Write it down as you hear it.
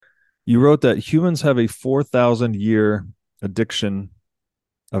You wrote that humans have a 4,000 year addiction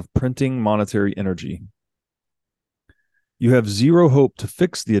of printing monetary energy. You have zero hope to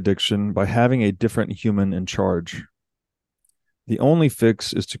fix the addiction by having a different human in charge. The only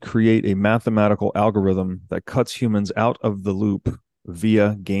fix is to create a mathematical algorithm that cuts humans out of the loop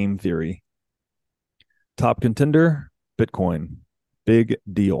via game theory. Top contender, Bitcoin. Big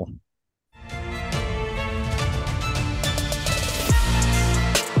deal.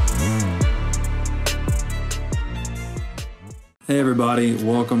 Hey everybody,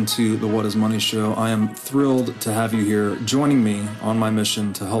 welcome to the What is Money Show. I am thrilled to have you here joining me on my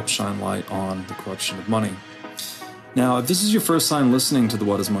mission to help shine light on the corruption of money. Now, if this is your first time listening to the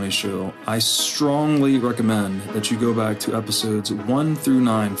What is Money Show, I strongly recommend that you go back to episodes 1 through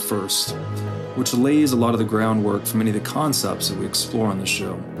 9 first, which lays a lot of the groundwork for many of the concepts that we explore on the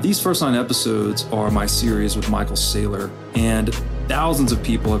show. These first 9 episodes are my series with Michael Saylor, and thousands of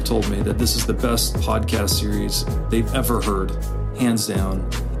people have told me that this is the best podcast series they've ever heard, hands down,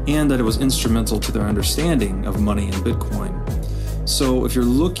 and that it was instrumental to their understanding of money and Bitcoin. So if you're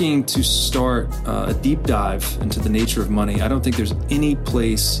looking to start a deep dive into the nature of money, I don't think there's any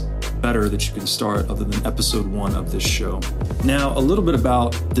place better that you can start other than episode 1 of this show. Now, a little bit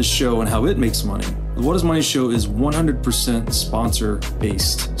about this show and how it makes money. The What is Money Show is 100% sponsor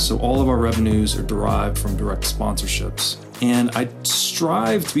based. So all of our revenues are derived from direct sponsorships. And I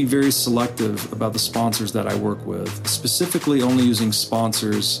strive to be very selective about the sponsors that I work with, specifically only using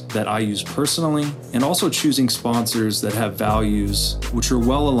sponsors that I use personally, and also choosing sponsors that have values which are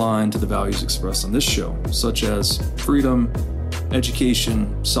well aligned to the values expressed on this show, such as freedom,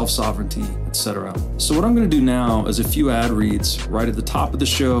 education, self-sovereignty, etc. So what I'm going to do now is a few ad reads right at the top of the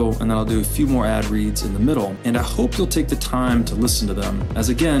show, and then I'll do a few more ad reads in the middle. And I hope you'll take the time to listen to them, as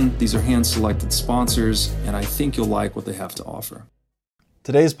again, these are hand-selected sponsors, and I think you'll like what they have to offer.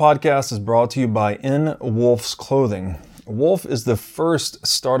 Today's podcast is brought to you by In Wolf's Clothing. Wolf is the first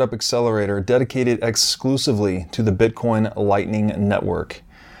startup accelerator dedicated exclusively to the Bitcoin Lightning Network.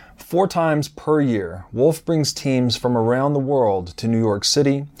 4 times per year, Wolf brings teams from around the world to New York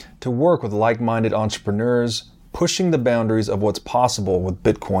City to work with like-minded entrepreneurs, pushing the boundaries of what's possible with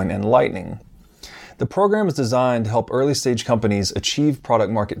Bitcoin and Lightning. The program is designed to help early-stage companies achieve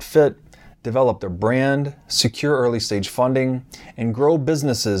product-market fit, develop their brand, secure early-stage funding, and grow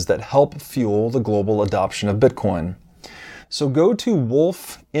businesses that help fuel the global adoption of Bitcoin. So go to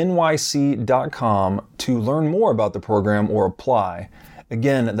wolfnyc.com to learn more about the program or apply.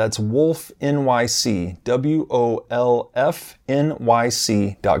 Again, that's Wolf NYC,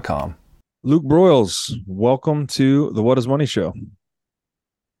 WOLFNYC.com. Luke Broyles, welcome to the What is Money Show.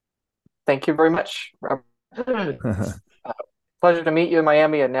 Thank you very much, Robert. Pleasure to meet you in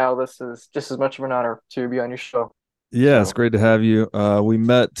Miami, and now this is just as much of an honor to be on your show. Yeah, it's great to have you. We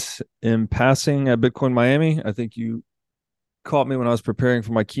met in passing at Bitcoin Miami. I think you caught me when I was preparing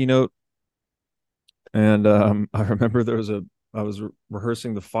for my keynote. And I remember I was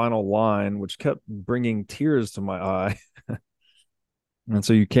rehearsing the final line, which kept bringing tears to my eye. And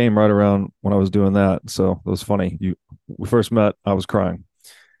so you came right around when I was doing that. So it was funny. We first met, I was crying.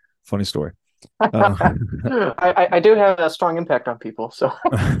 Funny story. I do have a strong impact on people. So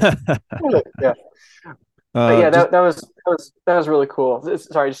yeah. That was really cool.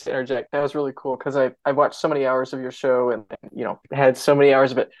 Sorry, just to interject. That was really cool because I watched so many hours of your show and had so many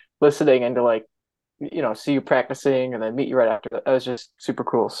hours of it listening and to see you practicing and then meet you right after that. That was just super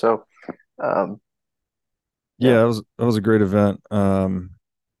cool. So, that was a great event. And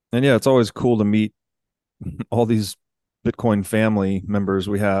yeah, it's always cool to meet all these Bitcoin family members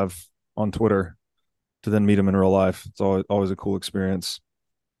we have on Twitter to then meet them in real life. It's always a cool experience,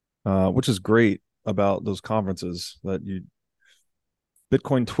 which is great about those conferences that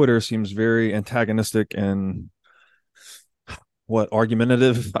Bitcoin Twitter seems very antagonistic and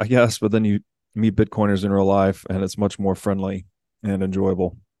argumentative, I guess, but then you meet Bitcoiners in real life and it's much more friendly and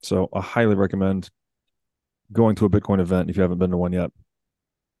enjoyable. So I highly recommend going to a Bitcoin event if you haven't been to one yet.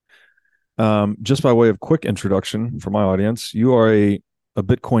 Just by way of quick introduction for my audience, you are a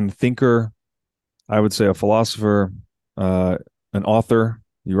Bitcoin thinker, I would say a philosopher, an author.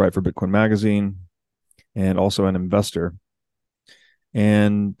 You write for Bitcoin Magazine and also an investor.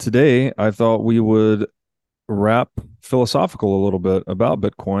 And today I thought we would wrap philosophical a little bit about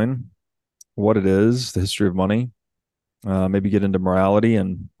Bitcoin, what it is, the history of money, maybe get into morality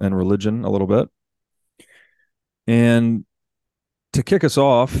and religion a little bit. And to kick us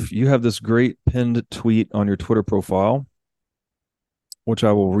off, you have this great pinned tweet on your Twitter profile, which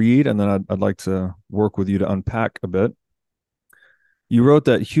I will read, and then I'd like to work with you to unpack a bit. You wrote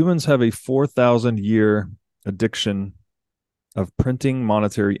that humans have a 4,000 year addiction of printing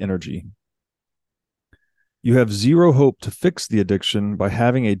monetary energy. You have zero hope to fix the addiction by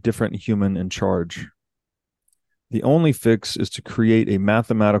having a different human in charge. The only fix is to create a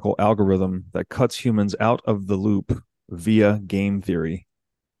mathematical algorithm that cuts humans out of the loop via game theory.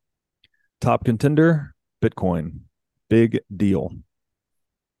 Top contender, Bitcoin. Big deal.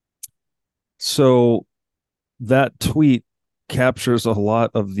 So that tweet captures a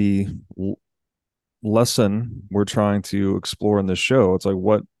lot of the lesson we're trying to explore in this show. It's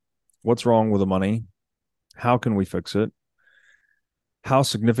like, what's wrong with the money? How can we fix it? How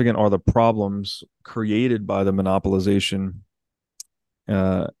significant are the problems created by the monopolization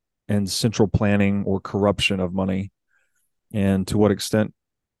and central planning or corruption of money? And to what extent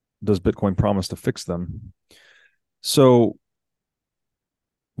does Bitcoin promise to fix them? So,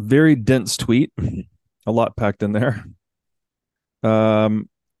 very dense tweet, a lot packed in there.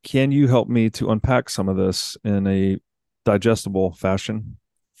 Can you help me to unpack some of this in a digestible fashion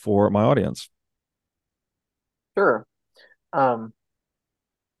for my audience? Sure.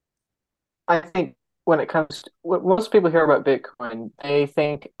 I think when it comes to when most people hear about Bitcoin, they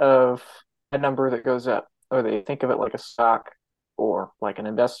think of a number that goes up, or they think of it like a stock or like an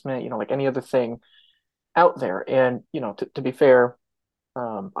investment, like any other thing out there. And, to be fair,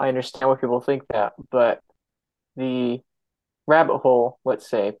 I understand why people think that, but the rabbit hole, let's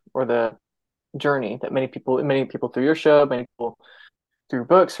say, or the journey that many people through your show, many people through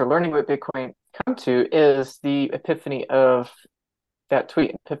books or learning about Bitcoin come to is the epiphany of that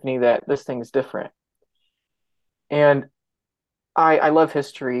tweet, epiphany that this thing is different. And I love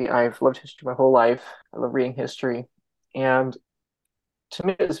history. I've loved history my whole life. I love reading history. And to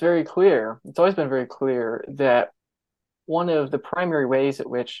me, it's very clear, it's always been very clear that one of the primary ways at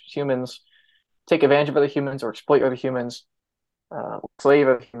which humans take advantage of other humans or exploit other humans, slave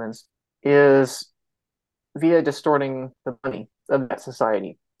other humans, is via distorting the money of that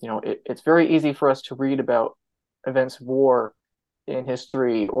society. It's very easy for us to read about events of war in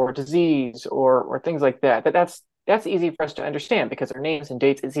history or disease or things like that. That's easy for us to understand because their names and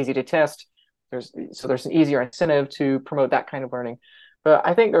dates, it's easy to test. There's an easier incentive to promote that kind of learning. But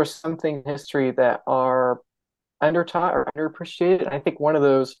I think there's some things in history that are undertaught or underappreciated. And I think one of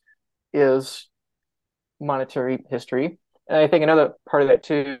those is monetary history. And I think another part of that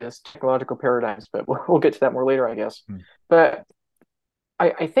too is technological paradigms, but we'll get to that more later, I guess. But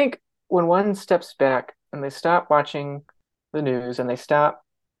I think when one steps back and they stop watching the news and they stop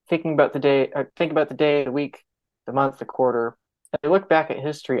thinking about the day, the week, the month, the quarter, and they look back at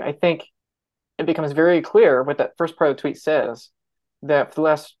history, I think it becomes very clear what that first part of the tweet says, that for the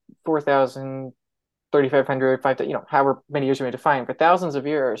last 4,000, 3,500, 5,000, however many years you may define, for thousands of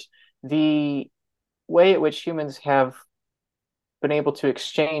years, the way at which humans have been able to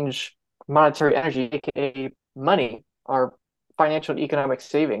exchange monetary energy, aka money, our financial and economic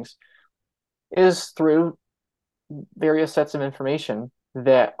savings, is through various sets of information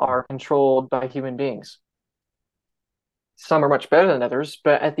that are controlled by human beings. Some are much better than others,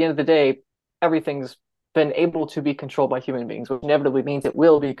 but at the end of the day, everything's been able to be controlled by human beings, which inevitably means it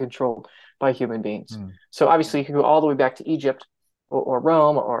will be controlled by human beings. So obviously, you can go all the way back to Egypt or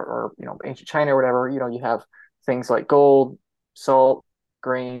Rome or ancient China or whatever. You have things like gold, salt,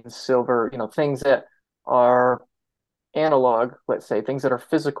 grains, silver. Things that are analog, let's say, things that are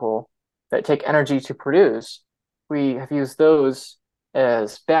physical that take energy to produce. We have used those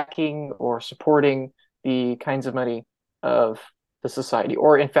as backing or supporting the kinds of money of the society,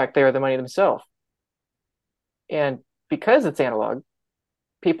 or in fact, they are the money themselves. And because it's analog,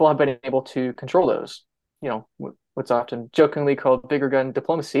 people have been able to control those. What's often jokingly called bigger gun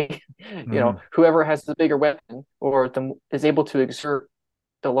diplomacy. Whoever has the bigger weapon or is able to exert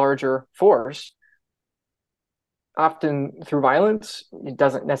the larger force, often through violence. It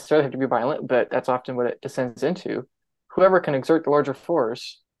doesn't necessarily have to be violent, but that's often what it descends into. Whoever can exert the larger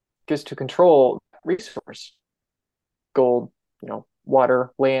force gets to control resource, gold,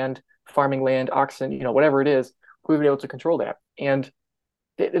 water, land, farming land, oxen, whatever it is, we've been able to control that. And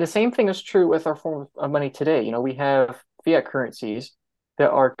the same thing is true with our form of money today. We have fiat currencies that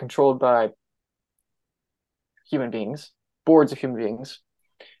are controlled by human beings, boards of human beings.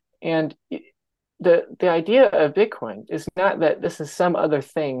 And the idea of Bitcoin is not that this is some other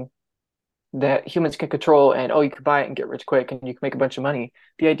thing that humans can control and, you can buy it and get rich quick and you can make a bunch of money.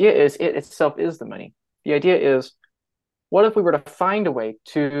 The idea is it itself is the money. The idea is, what if we were to find a way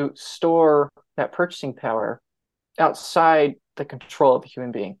to store that purchasing power outside the control of a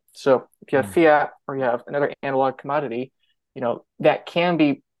human being? So if you have fiat or you have another analog commodity, that can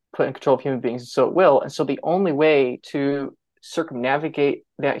be put in control of human beings, so it will. And so the only way to circumnavigate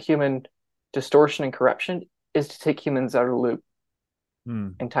that human distortion and corruption is to take humans out of the loop Hmm.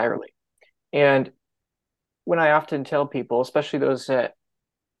 entirely. And when I often tell people, especially those that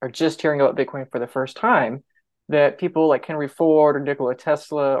are just hearing about Bitcoin for the first time, that people like Henry Ford or Nikola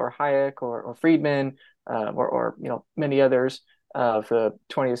Tesla or Hayek or Friedman or many others of the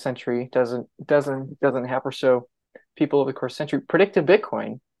 20th century, doesn't half or so people of the course century predicted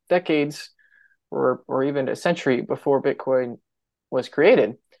Bitcoin decades or even a century before Bitcoin was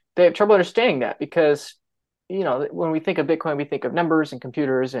created. They have trouble understanding that because when we think of Bitcoin, we think of numbers and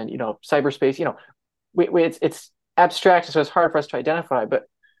computers and cyberspace. It's abstract, so it's hard for us to identify. But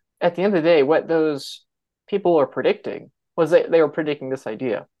at the end of the day, what those people are predicting was they were predicting this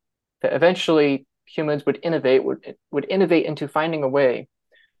idea that eventually humans would innovate into finding a way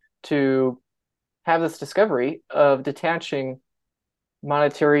to have this discovery of detaching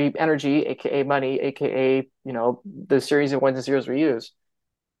monetary energy, aka money, aka the series of ones and zeros we use,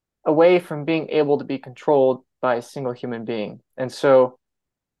 away from being able to be controlled by a single human being. And so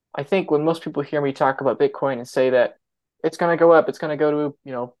I think when most people hear me talk about Bitcoin and say that it's going to go up, it's going to go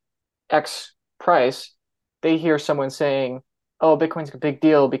to, X price, they hear someone saying, "Oh, Bitcoin's a big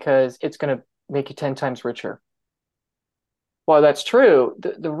deal because it's going to make you 10 times richer." While that's true,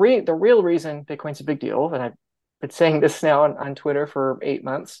 the real reason Bitcoin's a big deal, and I've been saying this now on Twitter for 8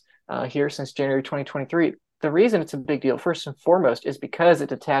 months here since January 2023, the reason it's a big deal, first and foremost, is because it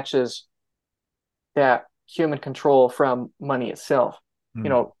detaches that human control from money itself. Hmm.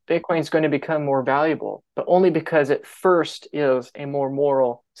 Bitcoin's going to become more valuable, but only because it first is a more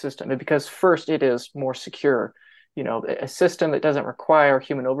moral system and because first it is more secure. A system that doesn't require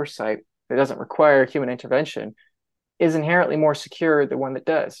human oversight, that doesn't require human intervention, is inherently more secure than one that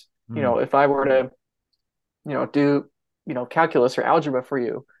does. Hmm. If I were to, do, calculus or algebra for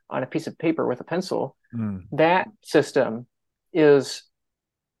you on a piece of paper with a pencil, Hmm. that system is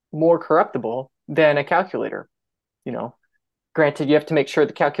more corruptible than a calculator. You know, Granted, you have to make sure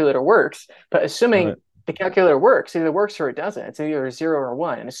the calculator works, but Right. assuming the calculator works, either works or it doesn't. It's either a zero or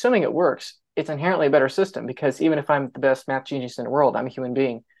one. And assuming it works, it's inherently a better system because even if I'm the best math genius in the world, I'm a human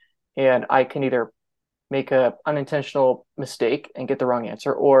being, and I can either make a unintentional mistake and get the wrong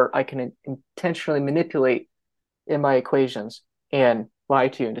answer, or I can intentionally manipulate in my equations and lie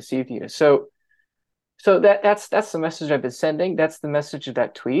to you and deceive you. So that's the message I've been sending. That's the message of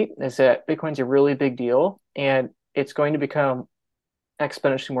that tweet is that Bitcoin's a really big deal and it's going to become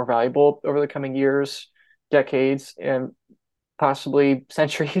exponentially more valuable over the coming years, decades, and possibly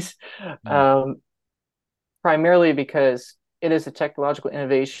centuries. Hmm. Um, Primarily because it is a technological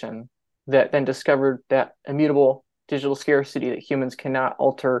innovation that then discovered that immutable digital scarcity that humans cannot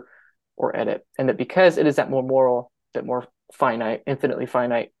alter or edit. And that because it is that more moral, that more finite, infinitely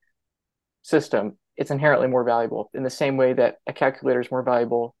finite system, it's inherently more valuable in the same way that a calculator is more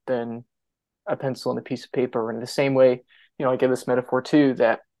valuable than a pencil and a piece of paper. And in the same way, I give this metaphor too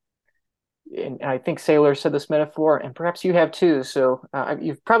that, and I think Saylor said this metaphor, and perhaps you have too. So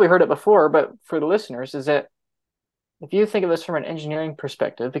you've probably heard it before, but for the listeners, is that if you think of this from an engineering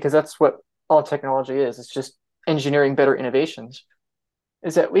perspective, because that's what all technology is, it's just engineering better innovations,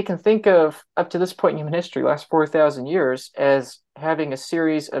 is that we can think of up to this point in human history, last 4,000 years, as having a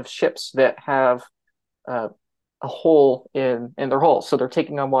series of ships that have uh, a hole in their hull. So they're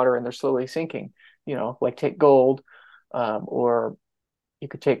taking on water and they're slowly sinking, like take gold, or you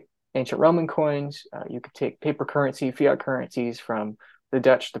could take ancient Roman coins, you could take paper currency, fiat currencies from the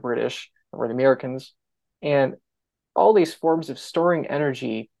Dutch, the British, or the Americans. And all these forms of storing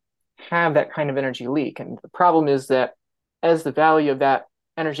energy have that kind of energy leak. And the problem is that as the value of that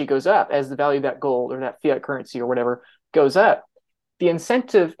energy goes up, as the value of that gold or that fiat currency or whatever goes up, the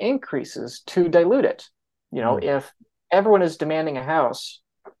incentive increases to dilute it. Hmm. If everyone is demanding a house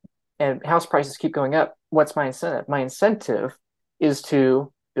and house prices keep going up, what's my incentive? My incentive is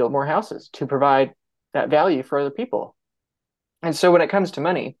to build more houses, to provide that value for other people. And so when it comes to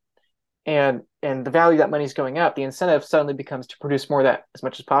money, and the value that money is going up, the incentive suddenly becomes to produce more of that as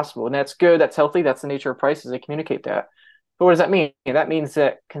much as possible. And that's good, that's healthy, that's the nature of prices. They communicate that. But what does that mean? That means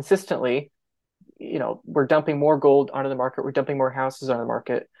that consistently, we're dumping more gold onto the market, we're dumping more houses on the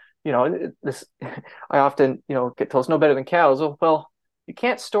market. This I often, get told it's no better than cows. Oh, well, you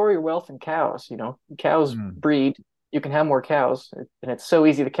can't store your wealth in cows. Cows Hmm. breed, you can have more cows, and it's so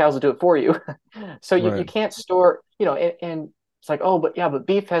easy the cows will do it for you. So you Right. can't store, and it's like, oh, but yeah, but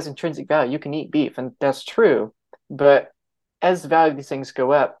beef has intrinsic value. You can eat beef, and that's true. But as the value of these things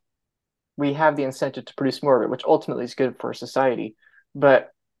go up, we have the incentive to produce more of it, which ultimately is good for society.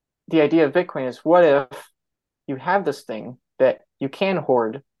 But the idea of Bitcoin is what if you have this thing that you can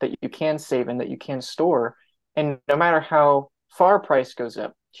hoard, that you can save, and that you can store, and no matter how far price goes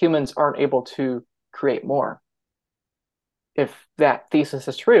up, humans aren't able to create more. if that thesis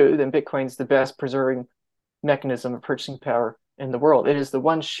is true, then Bitcoin's the best preserving mechanism of purchasing power in the world. It is the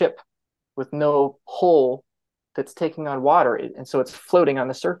one ship with no hull that's taking on water, and so it's floating on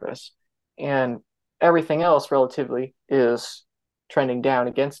the surface, and everything else relatively is trending down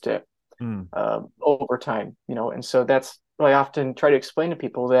against it Mm. over time. And so that's what I often try to explain to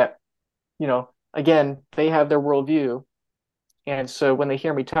people that, again, they have their worldview, and so when they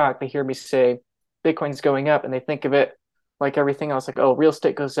hear me talk, they hear me say Bitcoin's going up, and they think of it like everything else, like, oh, real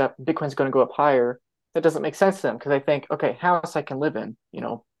estate goes up, Bitcoin's going to go up higher. That doesn't make sense to them because I think, okay, house I can live in,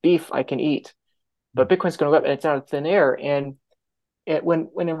 beef I can eat, but Bitcoin's going to go up and it's out of thin air. And when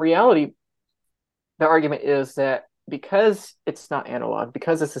in reality, the argument is that because it's not analog,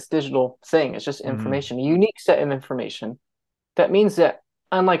 because it's this digital thing, it's just Mm-hmm. information, a unique set of information. That means that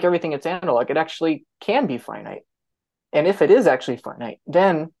unlike everything that's analog, it actually can be finite. And if it is actually finite,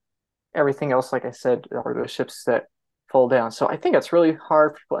 then everything else, like I said, are those ships that fall down. So I think it's really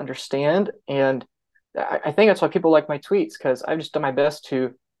hard for people to understand. And I think that's why people like my tweets, because I've just done my best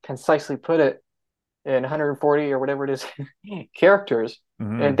to concisely put it in 140 or whatever it is characters.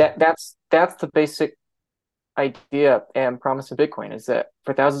 And Mm-hmm. that's the basic idea and promise of Bitcoin is that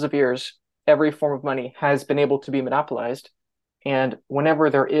for thousands of years, every form of money has been able to be monopolized. And whenever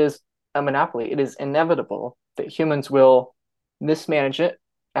there is a monopoly, it is inevitable that humans will mismanage it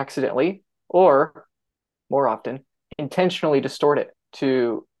accidentally or more often intentionally distort it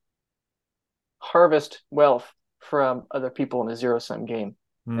to harvest wealth from other people in a zero sum game.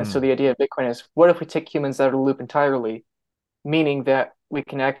 And so Mm. the idea of Bitcoin is what if we take humans out of the loop entirely, meaning that we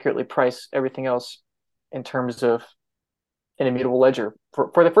can accurately price everything else in terms of an immutable ledger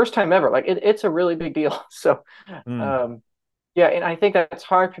for the first time ever. Like it's a really big deal. So Mm. um, yeah, and I think that's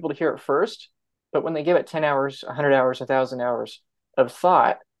hard for people to hear at first, but when they give it 10 hours, 100 hours, 1,000 hours of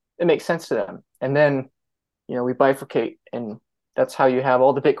thought, it makes sense to them. And then, we bifurcate, and that's how you have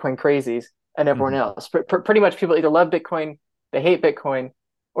all the Bitcoin crazies and everyone Mm. else. Pretty much people either love Bitcoin, they hate Bitcoin,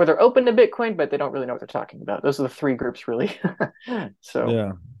 or they're open to Bitcoin, but they don't really know what they're talking about. Those are the three groups, really. So,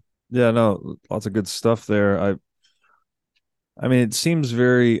 Yeah. Yeah, no, lots of good stuff there. I mean, it seems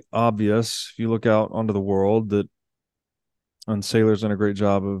very obvious if you look out onto the world that, and Sailor's done a great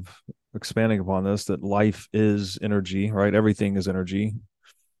job of expanding upon this, that life is energy, right? Everything is energy.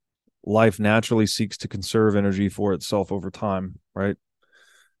 Life naturally seeks to conserve energy for itself over time, right?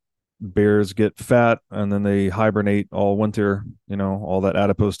 Bears get fat and then they hibernate all winter. All that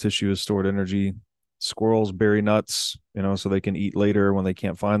adipose tissue is stored energy. Squirrels bury nuts, so they can eat later when they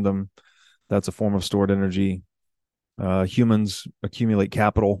can't find them. That's a form of stored energy. Humans accumulate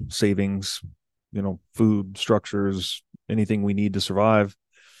capital, savings, food, structures, anything we need to survive.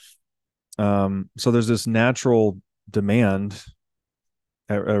 So there's this natural demand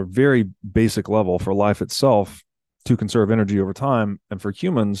at a very basic level for life itself to conserve energy over time. And for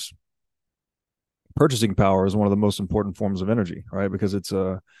humans, purchasing power is one of the most important forms of energy, right? Because it's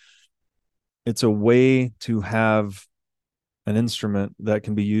a way to have an instrument that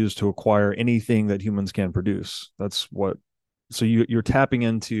can be used to acquire anything that humans can produce. So you're tapping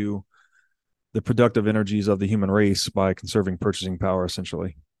into the productive energies of the human race by conserving purchasing power,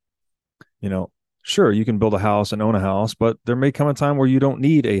 essentially. You know, sure, you can build a house and own a house, but there may come a time where you don't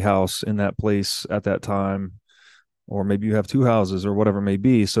need a house in that place at that time, or maybe you have two houses or whatever it may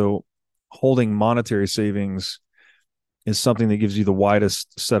be. So holding monetary savings is something that gives you the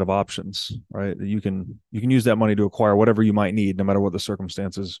widest set of options, right? You can use that money to acquire whatever you might need, no matter what the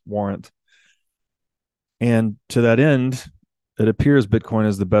circumstances warrant. And to that end, it appears Bitcoin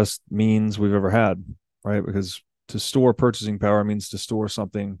is the best means we've ever had, right? Because to store purchasing power means to store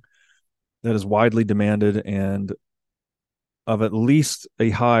something that is widely demanded and of at least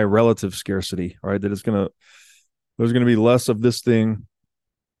a high relative scarcity, right? There's going to be less of this thing,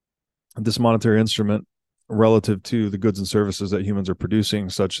 this monetary instrument, relative to the goods and services that humans are producing,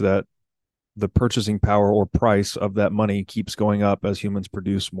 such that the purchasing power or price of that money keeps going up as humans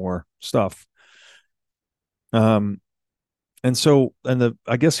produce more stuff. And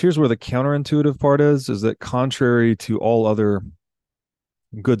I guess here's where the counterintuitive part is that contrary to all other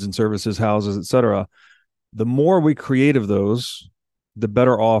goods and services, houses, etc., the more we create of those, the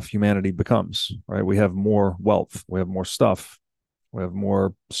better off humanity becomes, right? We have more wealth, we have more stuff, we have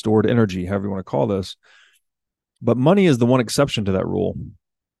more stored energy, however you want to call this. But money is the one exception to that rule,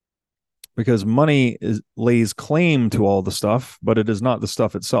 because money lays claim to all the stuff, but it is not the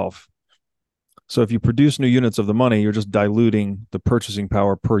stuff itself. So if you produce new units of the money, you're just diluting the purchasing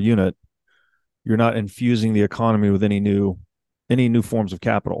power per unit. You're not infusing the economy with any new forms of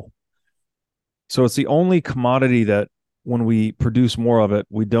capital. So it's the only commodity that when we produce more of it,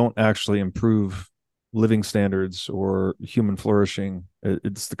 we don't actually improve living standards or human flourishing.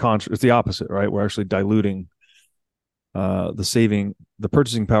 It's the opposite, right? We're actually diluting the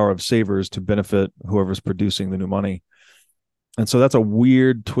purchasing power of savers to benefit whoever's producing the new money. And so that's a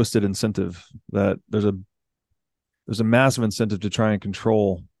weird, twisted incentive that there's a massive incentive to try and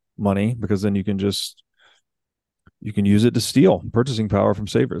control money, because then you can use it to steal purchasing power from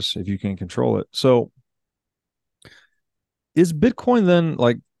savers if you can control it. So is Bitcoin then,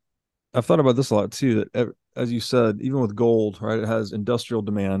 like, I've thought about this a lot too, that as you said, even with gold, right, it has industrial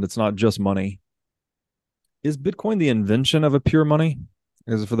demand. It's not just money. Is Bitcoin the invention of a pure money?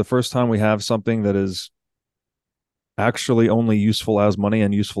 Is it for the first time we have something that is actually only useful as money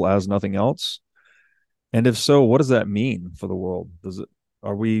and useful as nothing else? And if so, what does that mean for the world? Is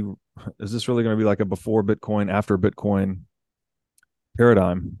this really going to be like a before Bitcoin, after Bitcoin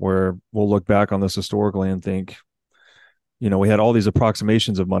paradigm where we'll look back on this historically and think, we had all these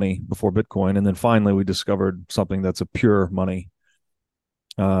approximations of money before Bitcoin, and then finally we discovered something that's a pure money.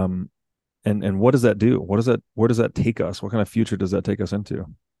 And what does that do? Where does that take us? What kind of future does that take us into?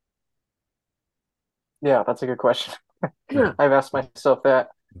 Yeah, that's a good question. I've asked myself that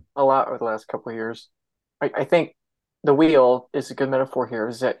a lot over the last couple of years. I think the wheel is a good metaphor here,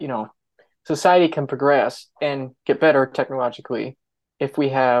 is that, society can progress and get better technologically if we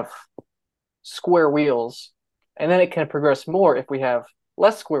have square wheels, and then it can progress more if we have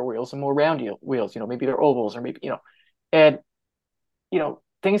less square wheels and more round wheels. Maybe they're ovals, or maybe, and,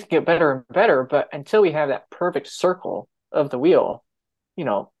 things can get better and better, but until we have that perfect circle of the wheel,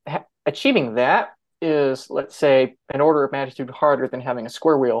 achieving that is, let's say, an order of magnitude harder than having a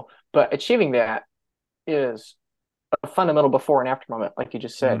square wheel, but achieving that is a fundamental before and after moment, like you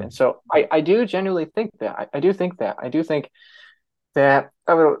just said. And so I do genuinely think that. I do think that. I do think that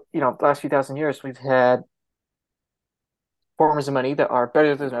over, the last few thousand years, we've had forms of money that are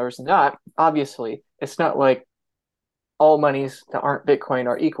better than others. Not, obviously, it's not like all monies that aren't Bitcoin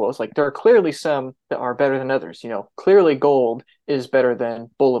are equals. Like, there are clearly some that are better than others. Clearly gold is better than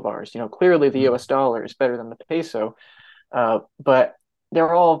bolivars. Clearly the US dollar is better than the peso. But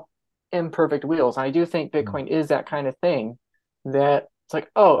they're all imperfect wheels. And I do think Bitcoin is that kind of thing, that it's like,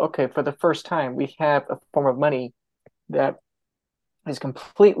 oh, okay, for the first time, we have a form of money that is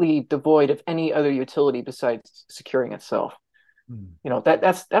completely devoid of any other utility besides securing itself.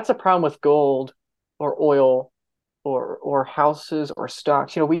 That's a problem with gold or oil or houses or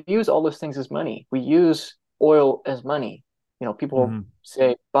stocks. We use all those things as money. We use oil as money. People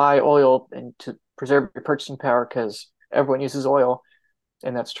say buy oil and to preserve your purchasing power because everyone uses oil,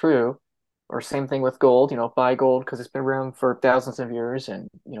 and that's true. Or same thing with gold. Buy gold because it's been around for thousands of years, and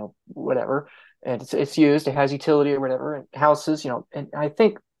whatever, and it's used. It has utility or whatever. And houses, and I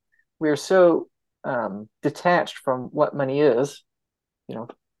think we're so detached from what money is.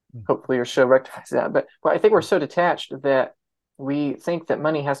 Hopefully your show rectifies that. But I think we're so detached that we think that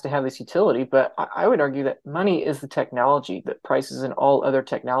money has to have this utility. But I would argue that money is the technology that prices in all other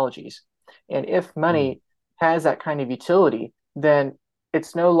technologies. And if money has that kind of utility, then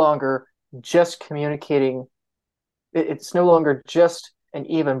it's no longer just communicating. It's no longer just an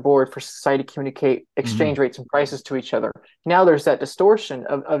even board for society to communicate exchange rates and prices to each other. Now there's that distortion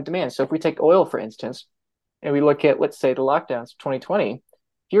of demand. So if we take oil, for instance, and we look at, let's say, the lockdowns of 2020,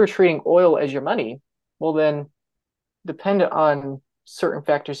 if you're treating oil as your money, well, then dependent on certain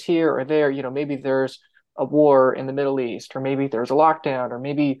factors here or there, maybe there's a war in the Middle East, or maybe there's a lockdown, or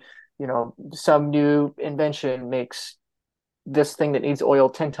maybe, some new invention makes this thing that needs oil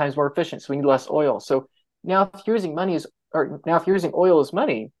 10 times more efficient, so we need less oil. So now if you're using if you're using oil as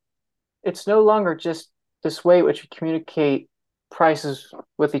money, it's no longer just this way which we communicate prices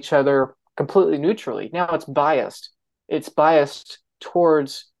with each other completely neutrally. Now it's biased. It's biased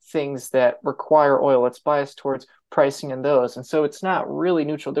towards things that require oil. It's biased towards pricing in those. And so it's not really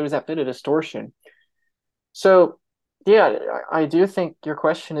neutral. There's that bit of distortion. So yeah, I do think your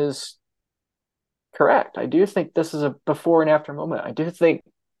question is correct. I do think this is a before and after moment. I do think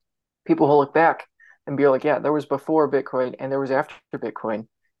people will look back and be like, yeah, there was before Bitcoin and there was after Bitcoin.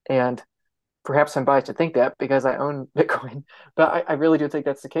 And perhaps I'm biased to think that because I own Bitcoin, but I really do think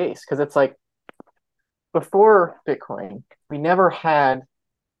that's the case, because it's like, before Bitcoin, we never had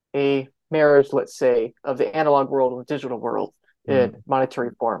a marriage, let's say, of the analog world and the digital world in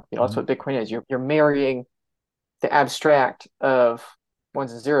monetary form. That's what Bitcoin is. You're marrying the abstract of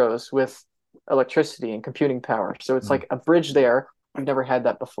ones and zeros with electricity and computing power. So it's like a bridge there. We've never had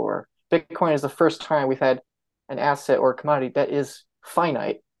that before. Bitcoin is the first time we've had an asset or a commodity that is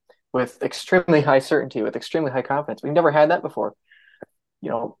finite, with extremely high certainty, with extremely high confidence. We've never had that before.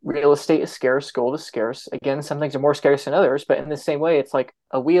 Real estate is scarce, gold is scarce. Again, some things are more scarce than others, but in the same way, it's like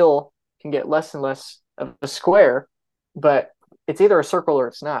a wheel can get less and less of a square, but it's either a circle or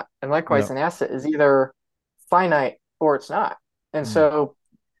it's not. And Yeah. likewise, an asset is either finite or it's not. And Mm. so,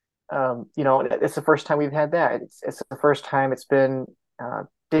 it's the first time we've had that. It's the first time it's been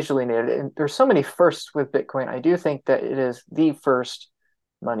digitally native. And there's so many firsts with Bitcoin. I do think that it is the first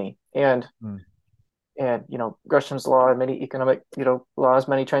money. Mm. And Gresham's law and many economic, laws,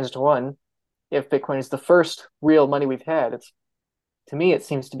 many trends to one. If Bitcoin is the first real money we've had, it's to me it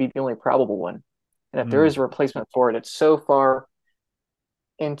seems to be the only probable one. And if there Mm. is a replacement for it, it's so far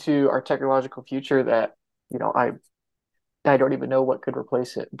into our technological future that I don't even know what could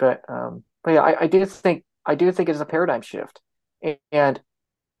replace it. But yeah, I do think it's a paradigm shift. And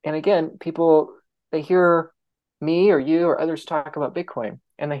and again, people they hear me or you or others talk about Bitcoin,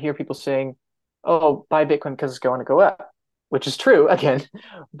 and they hear people saying, "Oh, buy Bitcoin because it's going to go up," which is true again,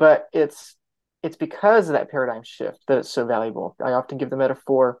 but it's because of that paradigm shift that it's so valuable. I often give the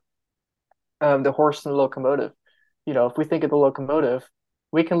metaphor, the horse and the locomotive. If we think of the locomotive,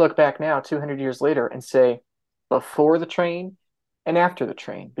 we can look back now 200 years later and say before the train and after the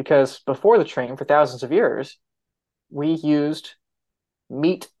train, because before the train, for thousands of years, we used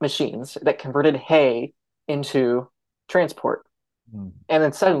meat machines that converted hay into transport. Mm. And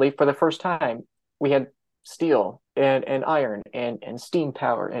then suddenly, for the first time, we had steel and iron and steam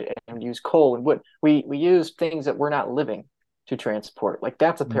power and use coal and wood. We used things that were not living to transport. Like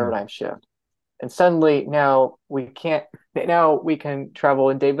that's a Mm. paradigm shift. And suddenly now we can travel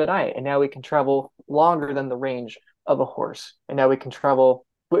in day but night, and now we can travel longer than the range of a horse. And now we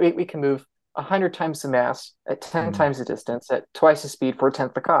can move 100 times the mass at 10 Mm. times the distance at twice the speed for a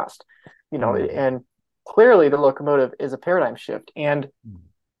tenth the cost. Mm. And clearly the locomotive is a paradigm shift. Mm.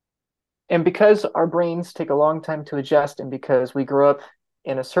 And because our brains take a long time to adjust, and because we grow up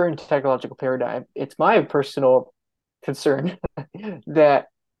in a certain technological paradigm, it's my personal concern that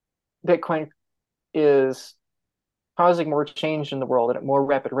Bitcoin is causing more change in the world at a more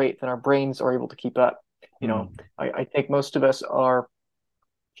rapid rate than our brains are able to keep up. Mm. I think most of us are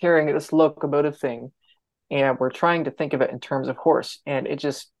carrying this locomotive thing, and we're trying to think of it in terms of horse, and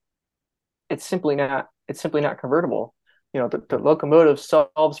it's simply not convertible. The locomotive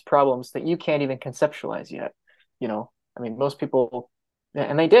solves problems that you can't even conceptualize yet. I mean, most people,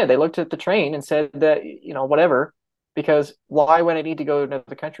 and they looked at the train and said that, whatever, because why would I need to go to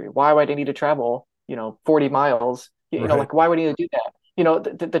another country? Why would I need to travel, 40 miles? Right. Like, why would I need to do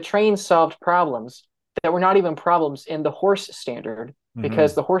that? The train solved problems that were not even problems in the horse standard,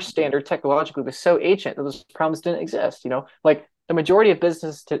 because Mm-hmm. the horse standard technologically was so ancient that those problems didn't exist. Like the majority of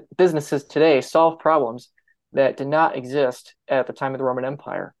businesses today solve problems that did not exist at the time of the Roman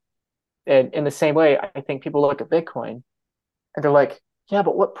Empire. And in the same way, I think people look at Bitcoin and they're like, yeah,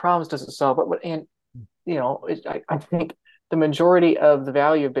 but what problems does it solve? And I think the majority of the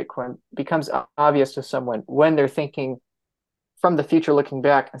value of Bitcoin becomes obvious to someone when they're thinking from the future, looking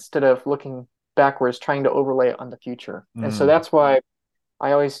back instead of looking backwards, trying to overlay it on the future. And so Mm. that's why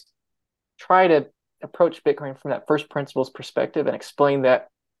I always try to approach Bitcoin from that first principles perspective and explain that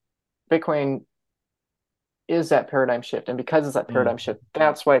Bitcoin is that paradigm shift. And because it's that Mm. paradigm shift,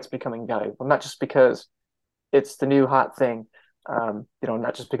 that's why it's becoming valuable, not just because it's the new hot thing,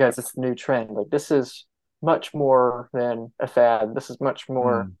 not just because it's the new trend. Like this is much more than a fad. This is much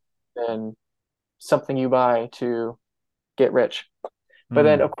more Mm. than something you buy to get rich. But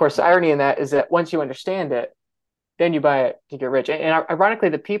then, of Mm. course, the irony in that is that once you understand it, then you buy it to get rich. And ironically,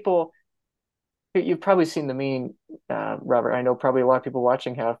 the people you've probably seen the meme, Robert. I know probably a lot of people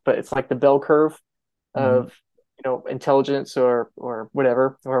watching have, but it's like the bell curve Mm-hmm. of intelligence or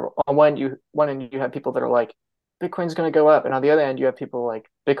whatever. Or on one end you have people that are like Bitcoin's going to go up, and on the other end you have people like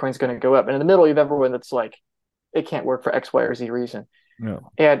Bitcoin's going to go up, and in the middle you have everyone that's like it can't work for X, Y, or Z reason. Yeah.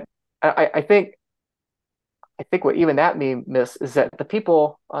 And I think what even that meme miss is that the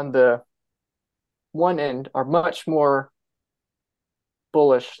people on the one end are much more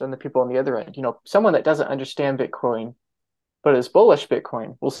bullish than the people on the other end. Someone that doesn't understand Bitcoin but is bullish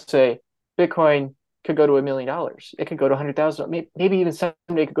Bitcoin will say Bitcoin could go to $1 million. It could go to 100,000. Maybe even someday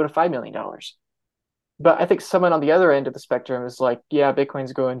it could go to $5 million. But I think someone on the other end of the spectrum is like, yeah,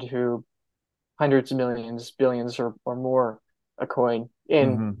 Bitcoin's going to hundreds of millions, billions, or more a coin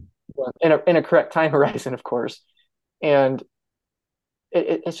Mm-hmm. in a correct time horizon, of course. And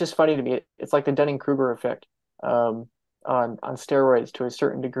it's just funny to me. It's like the Dunning-Kruger effect, on steroids to a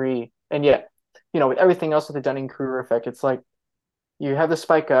certain degree. And yet, with everything else with the Dunning-Kruger effect, it's like you have the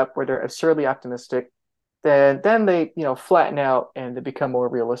spike up where they're absurdly optimistic, then they flatten out and they become more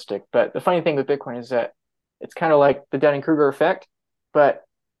realistic. But the funny thing with Bitcoin is that it's kind of like the Dunning-Kruger effect, but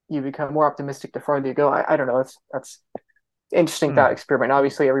you become more optimistic the farther you go. I don't know. That's Interesting thought experiment.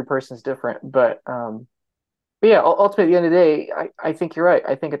 Obviously, every person's different, but yeah, ultimately, at the end of the day, I think you're right.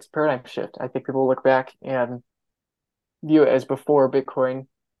 I think it's a paradigm shift. I think people look back and view it as before Bitcoin,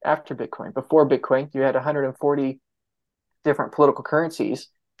 after Bitcoin. Before Bitcoin, you had 140 different political currencies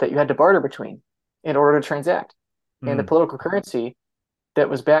that you had to barter between in order to transact. And the Mm. political currency that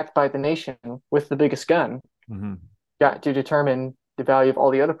was backed by the nation with the biggest gun Mm-hmm. got to determine the value of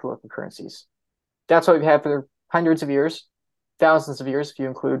all the other political currencies. That's what we've had for hundreds of years, thousands of years, if you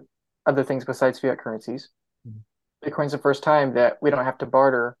include other things besides fiat currencies. Bitcoin's the first time that we don't have to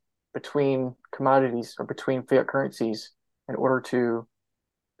barter between commodities or between fiat currencies in order to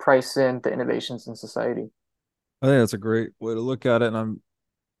price in the innovations in society. I think that's a great way to look at it. And I'm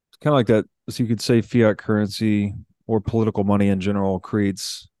kind of like that. So you could say fiat currency or political money in general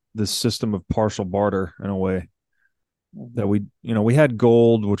creates this system of partial barter in a way that Mm-hmm. we had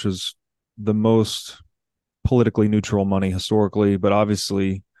gold, which is the most politically neutral money historically, but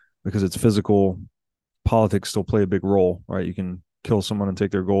obviously because it's physical, politics still play a big role, right? You can kill someone and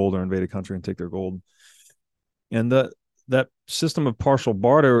take their gold or invade a country and take their gold. And that system of partial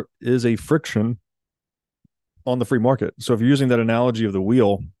barter is a friction on the free market. So if you're using that analogy of the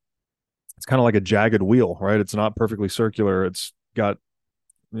wheel, it's kind of like a jagged wheel, right? It's not perfectly circular. It's got,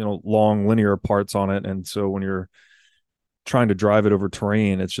 long linear parts on it. And so when you're trying to drive it over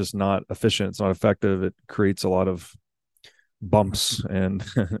terrain, it's just not efficient. It's not effective. It creates a lot of bumps and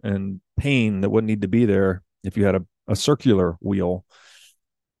and pain that wouldn't need to be there if you had a circular wheel.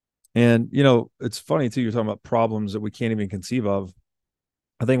 And it's funny too, you're talking about problems that we can't even conceive of.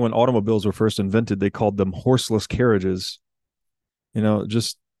 I think when automobiles were first invented, they called them horseless carriages,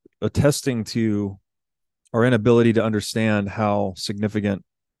 just attesting to our inability to understand how significant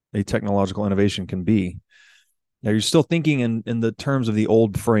a technological innovation can be. Now you're still thinking in the terms of the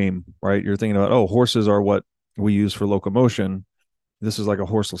old frame, right? You're thinking about, oh, horses are what we use for locomotion. This is like a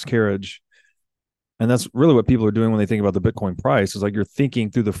horseless carriage. And that's really what people are doing when they think about the Bitcoin price, is like you're thinking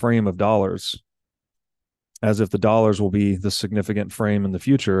through the frame of dollars as if the dollars will be the significant frame in the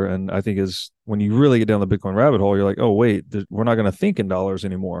future. And I think is when you really get down the Bitcoin rabbit hole, you're like, oh, wait, we're not going to think in dollars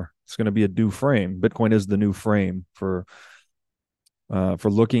anymore. It's going to be a new frame. Bitcoin is the new frame for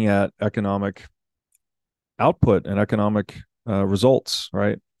looking at economic output and economic results,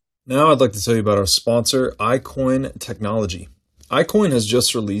 right? Now I'd like to tell you about our sponsor, iCoin Technology. iCoin has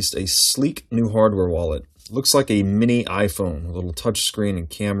just released a sleek new hardware wallet. It looks like a mini iPhone, a little touch screen and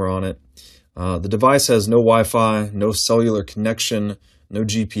camera on it. The device has no Wi-Fi, no cellular connection, no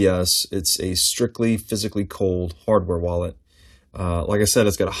GPS. It's a strictly physically cold hardware wallet. Like I said,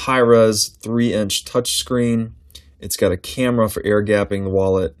 it's got a high-res 3-inch touchscreen. It's got a camera for air gapping the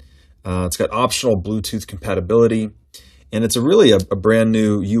wallet. It's got optional Bluetooth compatibility. And it's really a brand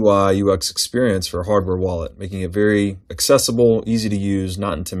new UI, UX experience for a hardware wallet, making it very accessible, easy to use,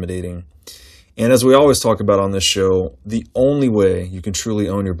 not intimidating. And as we always talk about on this show, the only way you can truly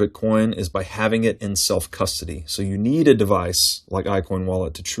own your Bitcoin is by having it in self-custody. So you need a device like iCoin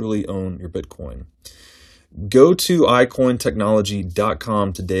Wallet to truly own your Bitcoin. Go to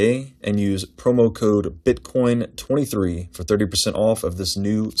iCointechnology.com today and use promo code Bitcoin23 for 30% off of this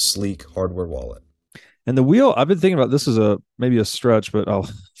new sleek hardware wallet. And the wheel, I've been thinking about this, is maybe a stretch, but I'll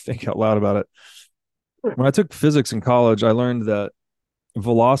think out loud about it. When I took physics in college, I learned that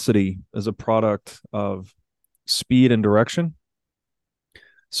velocity is a product of speed and direction.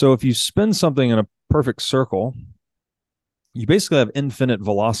 So if you spin something in a perfect circle, you basically have infinite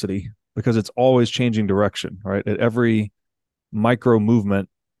velocity because it's always changing direction, right? At every micro movement,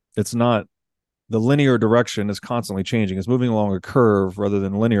 it's not, the linear direction is constantly changing. It's moving along a curve rather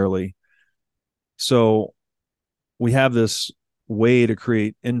than linearly. So we have this way to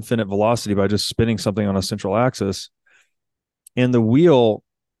create infinite velocity by just spinning something on a central axis. And the wheel,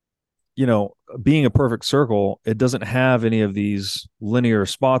 being a perfect circle, it doesn't have any of these linear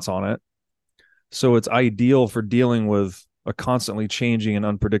spots on it. So it's ideal for dealing with a constantly changing and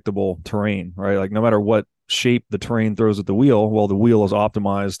unpredictable terrain, right? Like no matter what shape the terrain throws at the wheel, well, the wheel is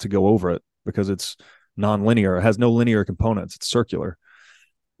optimized to go over it because it's non-linear. It has no linear components. It's circular.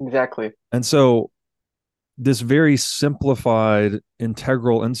 Exactly. And so this very simplified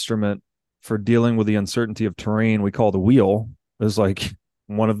integral instrument for dealing with the uncertainty of terrain we call the wheel is like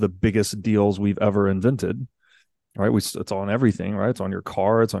one of the biggest deals we've ever invented, right? It's on everything, right? It's on your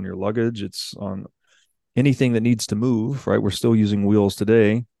car, it's on your luggage, it's on anything that needs to move, right? We're still using wheels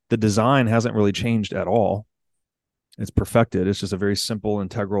today. The design hasn't really changed at all. It's perfected. It's just a very simple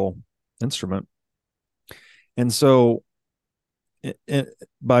integral instrument. And so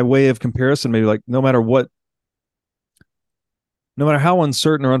by way of comparison, maybe like no matter how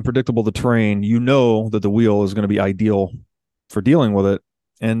uncertain or unpredictable the terrain, that the wheel is going to be ideal for dealing with it.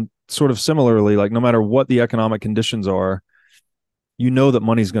 And sort of similarly, like no matter what the economic conditions are, you know that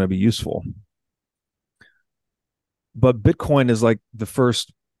money's going to be useful. But Bitcoin is like the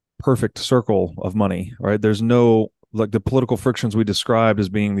first perfect circle of money, right? There's no, like, the political frictions we described as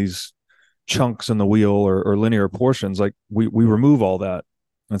being these chunks in the wheel, or linear portions. Like we remove all that.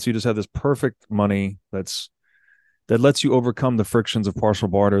 And so you just have this perfect money that lets you overcome the frictions of partial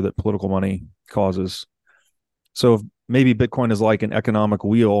barter that political money causes. So if maybe Bitcoin is like an economic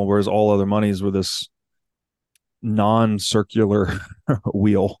wheel, whereas all other monies were this non-circular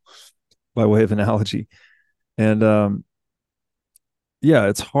wheel, by way of analogy. And yeah,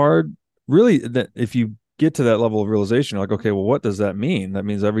 it's hard, really, that if you get to that level of realization, you're like, okay, well, what does that mean? That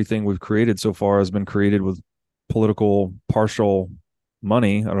means everything we've created so far has been created with political partial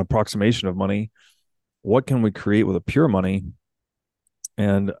money, an approximation of money. What can we create with a pure money?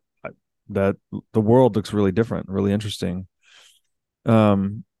 And that the world looks really different, really interesting.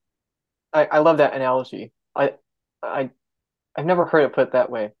 Um, I love that analogy. I I've never heard it put that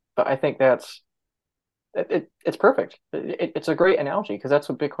way, but I think it's perfect. It's a great analogy because that's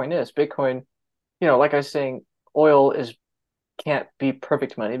what Bitcoin is. Bitcoin, like I was saying, oil is can't be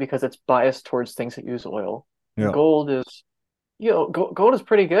perfect money because it's biased towards things that use oil. yeah. Gold is, gold is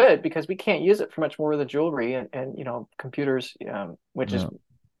pretty good because we can't use it for much more than jewelry and computers, which is Yeah.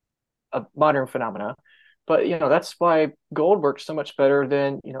 a modern phenomena. But that's why gold works so much better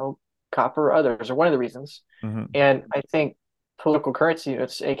than copper or others, or one of the reasons. Mm-hmm. And I think political currency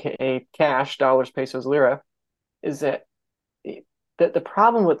units, aka cash, dollars, pesos, lira, is that the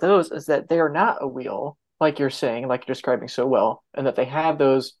problem with those is that they are not a wheel, like you're saying, like you're describing so well, and that they have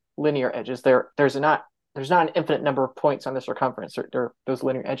those linear edges. There's not an infinite number of points on the circumference. There are those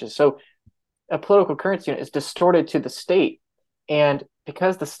linear edges. So a political currency unit is distorted to the state, and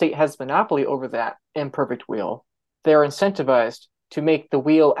because the state has monopoly over that imperfect wheel, they're incentivized to make the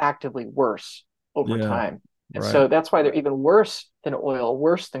wheel actively worse over Yeah. time. And Right. so that's why they're even worse than oil,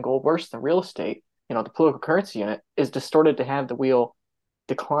 worse than gold, worse than real estate. The political currency unit is distorted to have the wheel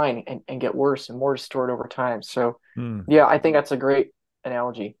decline and get worse and more distorted over time. So, Mm. yeah, I think that's a great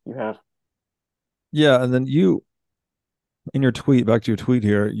analogy you have. Yeah. And then you, in your tweet, back to your tweet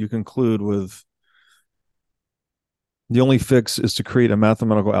here, you conclude with, the only fix is to create a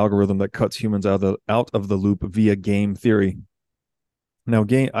mathematical algorithm that cuts humans out of the loop via game theory. Now,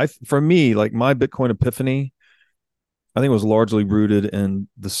 for me, like, my Bitcoin epiphany, I think, was largely rooted in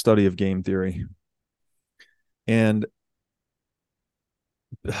the study of game theory. And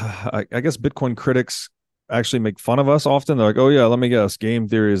I guess Bitcoin critics actually make fun of us often. They're like, "Oh yeah, let me guess, game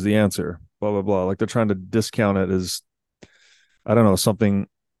theory is the answer." Blah blah blah. Like, they're trying to discount it as, I don't know, something,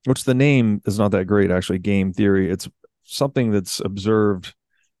 which the name is not that great actually. Game theory. It's something that's observed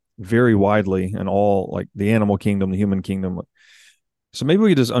very widely in all, like, the animal kingdom, the human kingdom. So maybe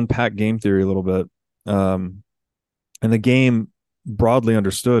we could just unpack game theory a little bit. Um, and the game, broadly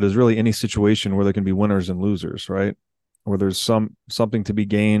understood, is really any situation where there can be winners and losers, right? Where there's something to be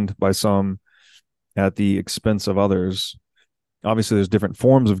gained by some at the expense of others. Obviously, there's different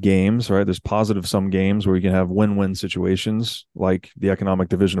forms of games, right? There's positive sum games where you can have win-win situations, like the economic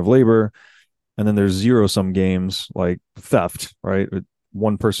division of labor. And then there's zero sum games like theft, right?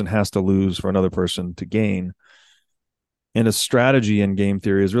 One person has to lose for another person to gain. And a strategy in game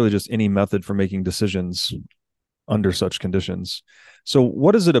theory is really just any method for making decisions under such conditions. So,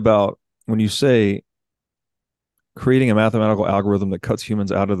 what is it about when you say creating a mathematical algorithm that cuts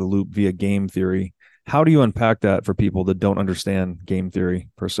humans out of the loop via game theory? How do you unpack that for people that don't understand game theory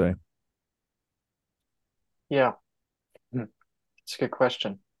per se? Yeah, it's a good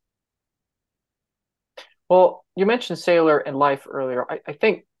question. Well, you mentioned Sailor and life earlier. I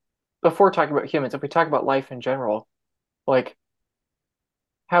think before talking about humans, if we talk about life in general, like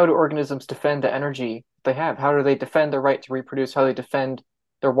how do organisms defend the energy they have? How do they defend their right to reproduce? How do they defend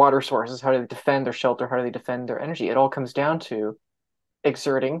their water sources? How do they defend their shelter? How do they defend their energy? It all comes down to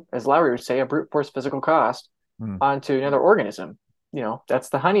exerting, as Lowry would say, a brute force physical cost Hmm. onto another organism. That's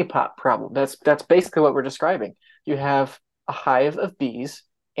the honeypot problem. That's basically what we're describing. You have a hive of bees,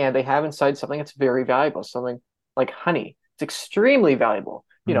 and they have inside something that's very valuable, something like honey. It's extremely valuable.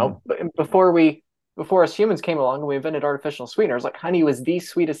 Hmm. Before us humans came along and we invented artificial sweeteners, like honey was the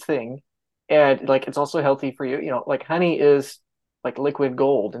sweetest thing, and like it's also healthy for you. Like honey is like liquid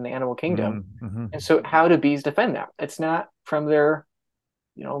gold in the animal kingdom. Hmm. And so, how do bees defend that? It's not from their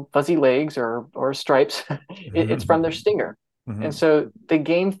fuzzy legs or stripes. It's from their stinger. Hmm. And so the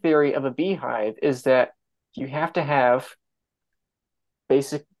game theory of a beehive is that you have to have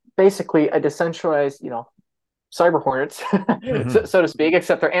basic basically a decentralized, cyber hornets, Mm-hmm. so to speak,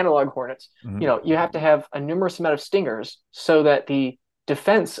 except they're analog hornets. Mm-hmm. You have to have a numerous amount of stingers so that the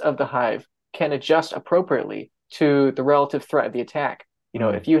defense of the hive can adjust appropriately to the relative threat of the attack.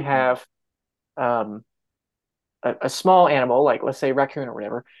 If you have um, a small animal, like let's say raccoon or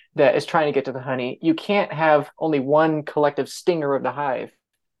whatever, that is trying to get to the honey, you can't have only one collective stinger of the hive,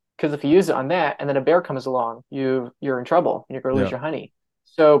 because if you use it on that and then a bear comes along, you're in trouble and you're going to lose Yeah. your honey.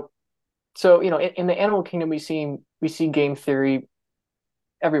 So in the animal kingdom, we see game theory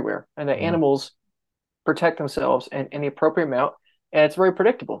everywhere, and the Mm-hmm. animals protect themselves in the appropriate amount, and it's very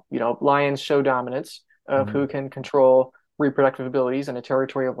predictable. Lions show dominance of Mm-hmm. who can control reproductive abilities in a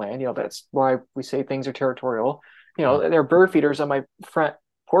territory of land. That's why we say things are territorial. There are bird feeders on my front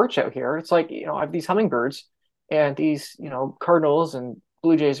porch out here. It's like, I have these hummingbirds and these, cardinals and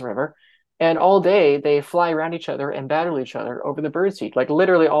blue jays or whatever. And all day they fly around each other and battle each other over the bird seed. Like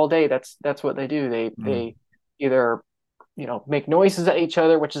literally all day, that's what they do. Mm-hmm. They either make noises at each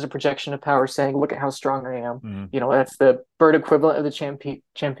other, which is a projection of power, saying, "Look at how strong I am." Mm-hmm. That's the bird equivalent of the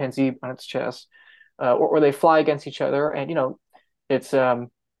chimpanzee on its chest, or they fly against each other, and it's and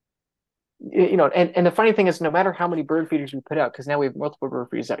the funny thing is, no matter how many bird feeders we put out, because now we have multiple bird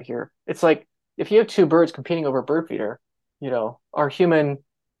feeders out here, it's like if you have two birds competing over a bird feeder, our human.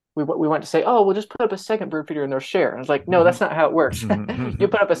 We want to say, oh, we'll just put up a second bird feeder and they'll share. And it's like, no, that's not how it works. You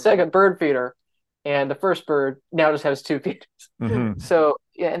put up a second bird feeder, and the first bird now just has two feeders. Mm-hmm. So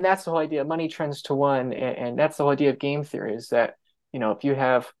yeah, and that's the whole idea. Money trends to one, and that's the whole idea of game theory is that if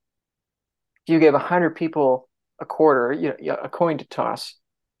you give 100 people a quarter, a coin to toss,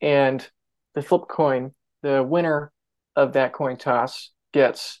 and the flip coin, the winner of that coin toss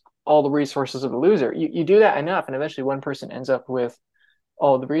gets all the resources of the loser. You do that enough, and eventually one person ends up with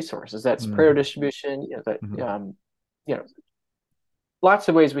all the resources. That's Pareto distribution. Mm-hmm. You know, lots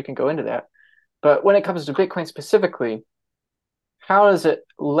of ways we can go into that. But when it comes to Bitcoin specifically, how does it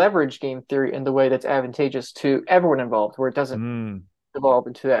leverage game theory in the way that's advantageous to everyone involved, where it doesn't Mm-hmm. evolve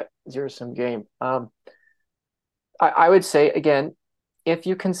into that zero sum game? I would say again, if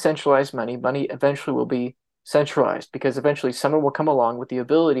you can centralize money, money eventually will be centralized because eventually someone will come along with the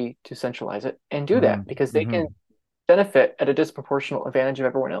ability to centralize it and do that because they Mm-hmm. can benefit at a disproportional advantage of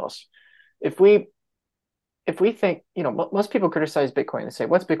everyone else. If we think, most people criticize Bitcoin and say,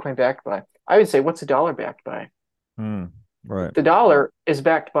 what's Bitcoin backed by? I would say, what's a dollar backed by? Mm-hmm. Right. The dollar is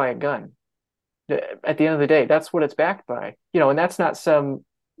backed by a gun. At the end of the day, that's what it's backed by. And that's not some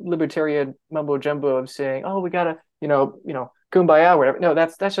libertarian mumbo jumbo of saying, oh, we gotta, kumbaya or whatever. No,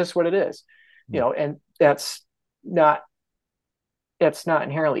 that's just what it is. And not that's not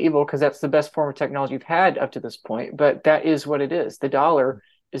inherently evil because that's the best form of technology we've had up to this point, but that is what it is. The dollar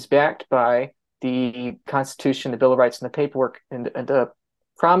is backed by the Constitution, the Bill of Rights, and the paperwork and the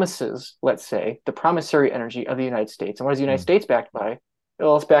promises, let's say, the promissory energy of the United States. And what is the United States backed by?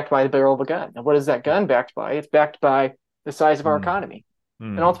 Well, it's backed by the barrel of a gun. And what is that gun backed by? It's backed by the size of our economy.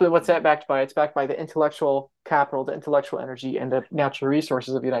 And Mm-hmm. ultimately, what's that backed by? It's backed by the intellectual capital, the intellectual energy, and the natural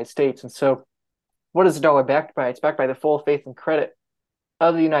resources of the United States. And so, what is the dollar backed by? It's backed by the full faith and credit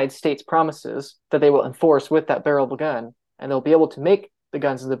of the United States promises that they will enforce with that barrel of a gun, and they'll be able to make the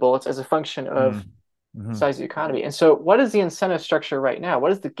guns and the bullets as a function of the Mm-hmm. size of the economy. And so, what is the incentive structure right now?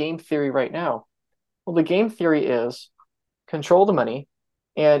 What is the game theory right now? Well, the game theory is control the money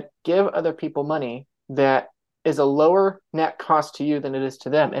and give other people money that is a lower net cost to you than it is to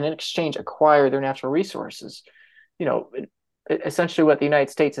them, and in exchange, acquire their natural resources. Essentially, what the United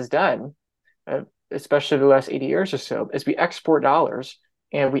States has done, especially the last 80 years or so, is we export dollars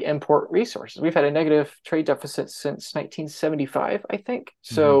and we import resources. We've had a negative trade deficit since 1975, I think.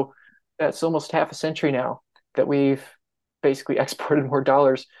 Mm-hmm. So that's almost half a century now that we've basically exported more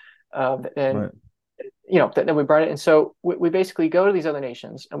dollars than Right. that we brought it. And so we basically go to these other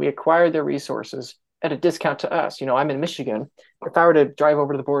nations and we acquire their resources at a discount to us. I'm in Michigan. If I were to drive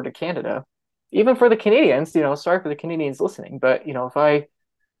over to the border to Canada, even for the Canadians, sorry for the Canadians listening, but if I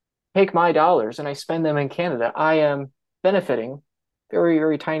take my dollars and I spend them in Canada, I am benefiting very,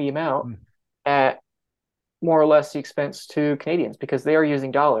 very tiny amount at more or less the expense to Canadians because they are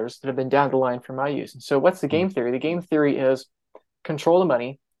using dollars that have been down the line for my use. And so what's the game theory? The game theory is control the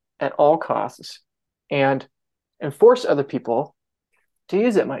money at all costs and enforce other people to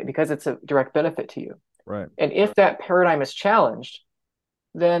use that money because it's a direct benefit to you. Right. And if that paradigm is challenged,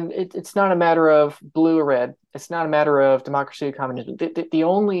 then it's not a matter of blue or red. It's not a matter of democracy or communism. The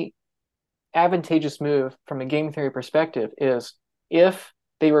only advantageous move from a game theory perspective is if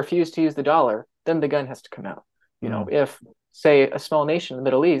they refuse to use the dollar, then the gun has to come out. If, say, a small nation in the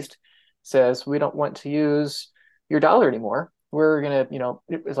Middle East says, we don't want to use your dollar anymore, we're gonna,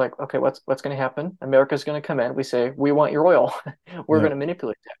 it was like, okay, what's gonna happen? America's gonna come in. We say, we want your oil. We're Yeah. gonna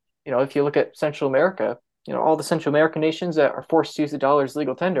manipulate that. If you look at Central America, all the Central American nations that are forced to use the dollar as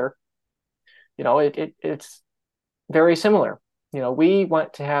legal tender, it's very similar. We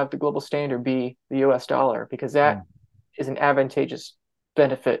want to have the global standard be the US dollar because that Mm. is an advantageous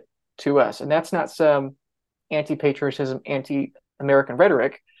benefit to us. And that's not some anti-patriotism, anti-American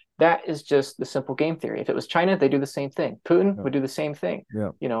rhetoric. That is just the simple game theory. If it was China, they do the same thing. Putin Yeah. would do the same thing.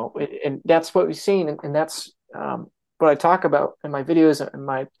 Yeah. And that's what we've seen, and that's what I talk about in my videos and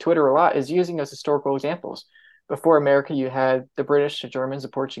my Twitter a lot is using those historical examples. Before America, you had the British, the Germans, the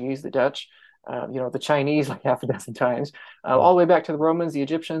Portuguese, the Dutch, the Chinese like half a dozen times, Mm. all the way back to the Romans, the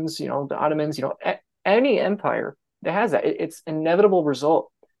Egyptians, the Ottomans. Any empire that has that, it's an inevitable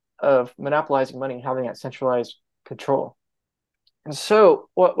result of monopolizing money and having that centralized control. And so,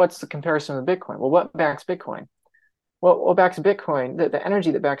 what's the comparison with Bitcoin? Well, what backs Bitcoin? Well, what backs Bitcoin, the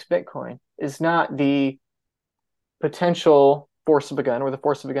energy that backs Bitcoin is not the potential force of a gun or the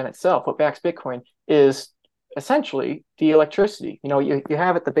force of a gun itself. What backs Bitcoin is essentially the electricity. You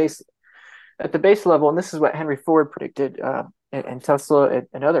have at the base level, and this is what Henry Ford predicted, and Tesla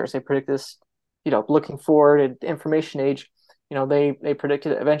and others. They predict this, looking forward at the information age. They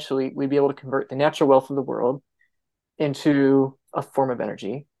predicted that eventually we'd be able to convert the natural wealth of the world into a form of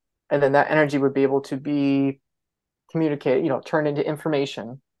energy, and then that energy would be able to be communicated, turned into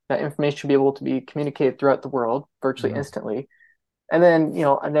information. That information should be able to be communicated throughout the world virtually Yeah. instantly. And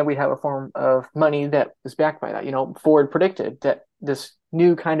then we have a form of money that is backed by that. Ford predicted that this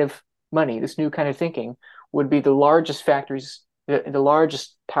new kind of money, this new kind of thinking would be the largest factories, the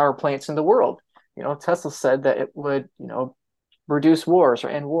largest power plants in the world. Tesla said that it would, reduce wars or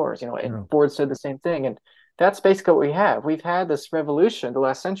end wars, and Yeah. Ford said the same thing. And that's basically what we have. We've had this revolution the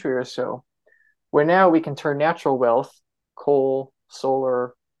last century or so where now we can turn natural wealth, coal,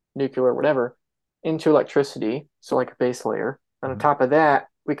 solar, nuclear, whatever, into electricity. So like a base layer. And on Mhm. top of that,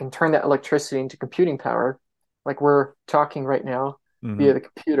 we can turn that electricity into computing power, like we're talking right now Mhm. via the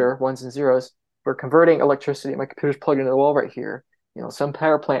computer, ones and zeros. We're converting electricity. My computer's plugged into the wall right here. Some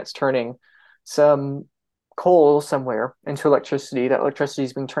power plant's turning some coal somewhere into electricity. That electricity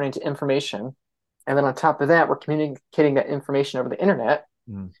is being turned into information. And then on top of that, we're communicating that information over the internet.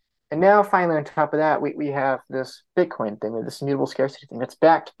 Mhm. And now, finally, on top of that, we have this Bitcoin thing, this immutable scarcity thing that's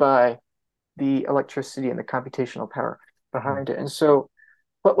backed by the electricity and the computational power Mhm. behind it. And so,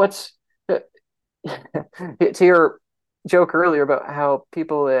 what's to your joke earlier about how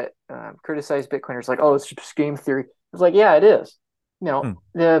people that criticize Bitcoiners like, oh, it's just game theory. It's like, yeah, it is. Mm.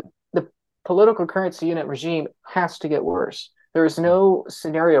 The political currency unit regime has to get worse. There is no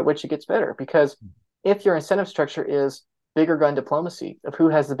scenario in which it gets better because if your incentive structure is bigger gun diplomacy of who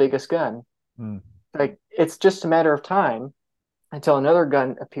has the biggest gun, Mm. like it's just a matter of time until another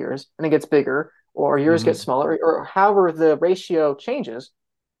gun appears and it gets bigger or yours gets Mhm. smaller or however the ratio changes.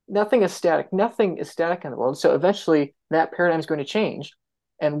 Nothing is static. Nothing is static in the world. So eventually that paradigm is going to change.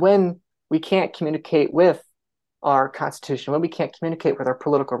 And when we can't communicate with our constitution, when we can't communicate with our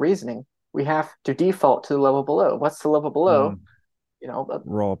political reasoning, we have to default to the level below. What's the level below? Mm.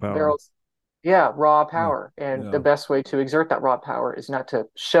 Raw power. Barrels. Yeah, raw Yeah. power. And the Yeah. best way to exert that raw power is not to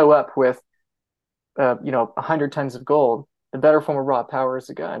show up with 100 tons of gold. The better form of raw power is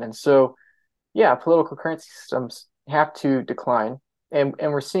a gun. And so, yeah, political currency systems have to decline. And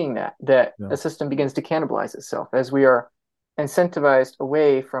we're seeing that Yeah. the system begins to cannibalize itself as we are incentivized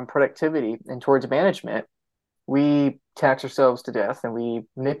away from productivity and towards management. We tax ourselves to death and we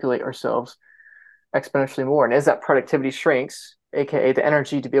manipulate ourselves exponentially more. And as that productivity shrinks, aka the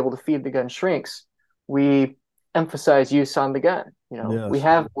energy to be able to feed the gun shrinks, we emphasize use on the gun. We Yes.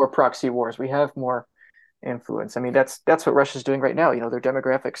 have more proxy wars, we have more influence. I mean, that's what Russia's doing right now. Their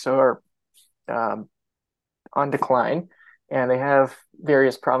demographics are um, on decline, and they have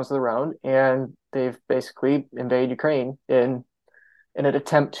various problems of their own, and they've basically invaded Ukraine in an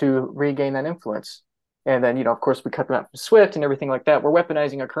attempt to regain that influence. And then, of course, we cut them out from SWIFT and everything like that. We're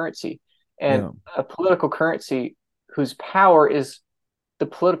weaponizing our currency, and Yeah. a political currency whose power is the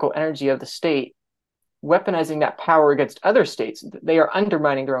political energy of the state, weaponizing that power against other states. They are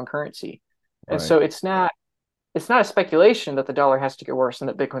undermining their own currency, and Right. so it's not a speculation that the dollar has to get worse and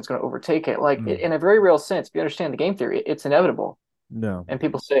that Bitcoin's going to overtake it. Like Mm. in a very real sense, if you understand the game theory, it's inevitable. Yeah. And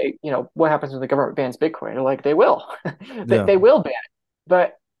people say, what happens when the government bans Bitcoin? They're like, they will. they, Yeah. they will ban it.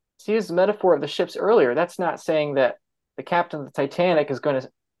 But to use the metaphor of the ships earlier, that's not saying that the captain of the Titanic is going to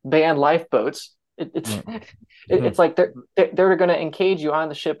ban lifeboats. It's Right. it's like they're going to encage you on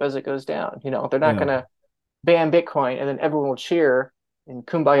the ship as it goes down. They're not Yeah. going to ban Bitcoin and then everyone will cheer and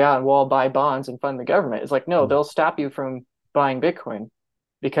kumbaya and we'll all buy bonds and fund the government. It's like, no, Mm. they'll stop you from buying Bitcoin,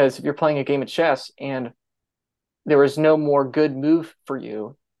 because if you're playing a game of chess and there is no more good move for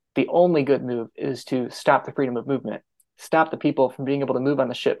you, the only good move is to stop the freedom of movement, stop the people from being able to move on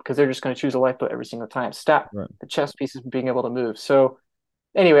the ship because they're just going to choose a lifeboat every single time, stop Right. the chess pieces from being able to move. So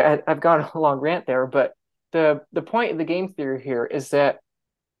anyway, I've gone a long rant there, but the point of the game theory here is that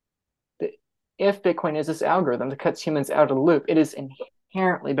if Bitcoin is this algorithm that cuts humans out of the loop, it is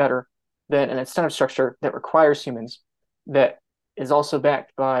inherently better than an incentive structure that requires humans, that is also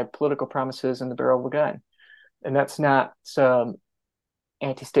backed by political promises and the barrel of a gun. And that's not some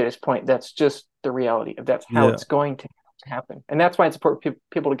anti-status point. That's just the reality of that's how Yeah. it's going to happen. And that's why it's important for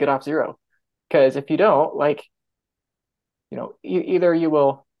people to get off zero. Because if you don't, like, either you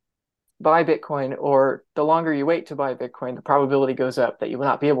will buy Bitcoin, or the longer you wait to buy Bitcoin, the probability goes up that you will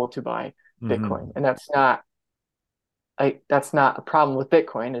not be able to buy Bitcoin. And that's not a problem with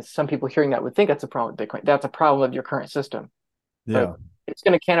Bitcoin. As some people hearing that would think that's a problem with Bitcoin. That's a problem of your current system. Yeah. But it's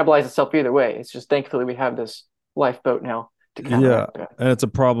going to cannibalize itself either way. It's just thankfully we have this lifeboat now to Yeah. counteract that. And it's a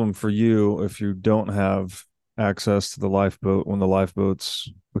problem for you if you don't have access to the lifeboat when the lifeboats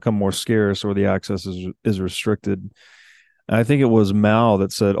become more scarce or the access is restricted. And I think it was Mao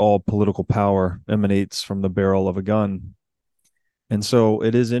that said all political power emanates from the barrel of a gun. And so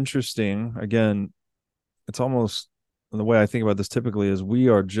it is interesting. Again, it's almost the way I think about this typically is we,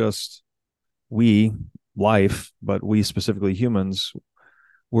 life, but we specifically humans,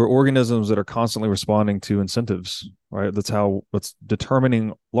 we're organisms that are constantly responding to incentives, right? That's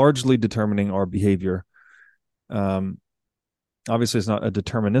largely determining our behavior. Obviously, it's not a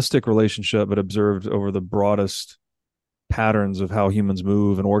deterministic relationship, but observed over the broadest patterns of how humans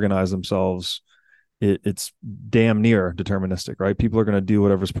move and organize themselves, it's damn near deterministic, right? People are going to do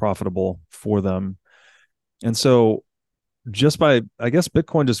whatever's profitable for them. And so just by, I guess,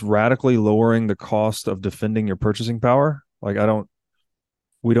 Bitcoin just radically lowering the cost of defending your purchasing power. Like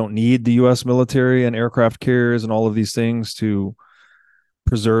we don't need the US military and aircraft carriers and all of these things to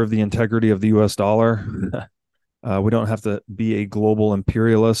preserve the integrity of the US dollar. We don't have to be a global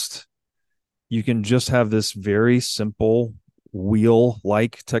imperialist. You can just have this very simple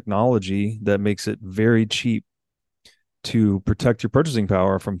wheel-like technology that makes it very cheap to protect your purchasing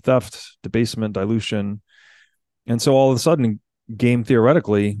power from theft, debasement, dilution. And so all of a sudden, game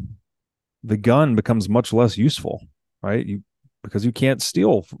theoretically, the gun becomes much less useful, right? Because you can't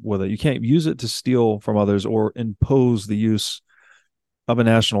steal with it. You can't use it to steal from others or impose the use of a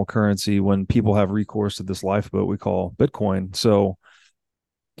national currency when people have recourse to this lifeboat we call Bitcoin. So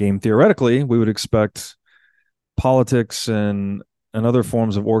game theoretically, we would expect politics and other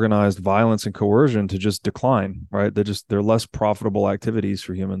forms of organized violence and coercion to just decline, right? They're less profitable activities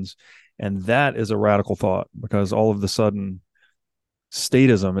for humans. And that is a radical thought, because all of a sudden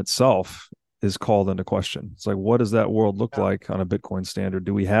statism itself is called into question. It's like, what does that world look like on a Bitcoin standard?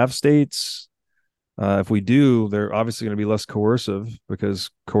 Do we have states? If we do, they're obviously going to be less coercive because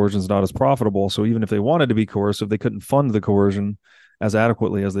coercion is not as profitable. So even if they wanted to be coercive, they couldn't fund the coercion as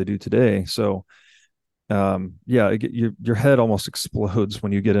adequately as they do today. So your head almost explodes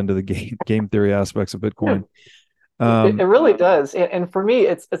when you get into the game theory aspects of Bitcoin. It really does. And for me,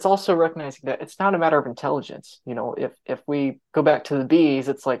 it's also recognizing that it's not a matter of intelligence. If we go back to the bees,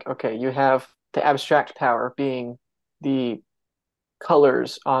 it's like, okay, you have the abstract power being the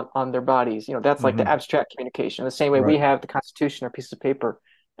colors on their bodies. That's like the abstract communication. The same way we have the Constitution or piece of paper,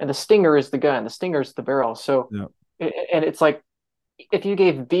 and the stinger is the gun, the stinger is the barrel. So, and it's like, if you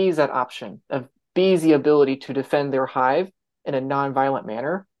gave bees that option of bees the ability to defend their hive in a non-violent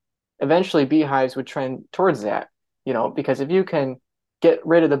manner, eventually beehives would trend towards that. Because if you can get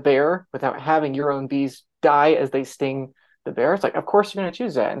rid of the bear without having your own bees die as they sting the bear, it's like, of course you're going to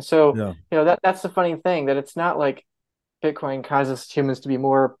choose that. And so, that's the funny thing, that it's not like Bitcoin causes humans to be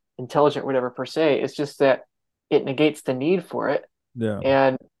more intelligent, whatever per se. It's just that it negates the need for it. Yeah.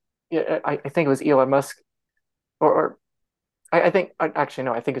 And I think it was Elon Musk, or I think actually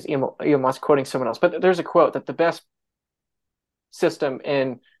no, I think it's Elon Musk quoting someone else. But there's a quote that the best system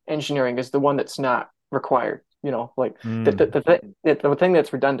in engineering is the one that's not required. The thing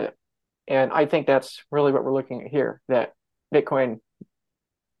that's redundant. And I think that's really what we're looking at here. That Bitcoin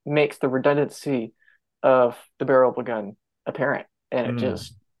makes the redundancy of the barrel of a gun apparent, and it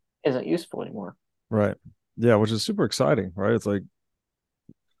just isn't useful anymore. Right. Yeah, which is super exciting, right? It's like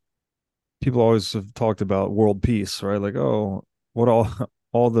people always have talked about world peace, right? Like, oh, what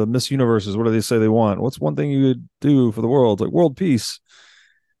all the Miss Universes, what do they say they want? What's one thing you would do for the world? Like world peace.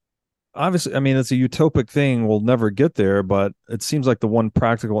 Obviously, I mean, it's a utopic thing. We'll never get there, but it seems like the one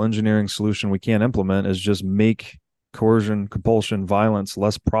practical engineering solution we can implement is just make coercion, compulsion, violence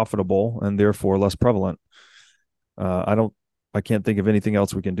less profitable and therefore less prevalent. I don't I can't think of anything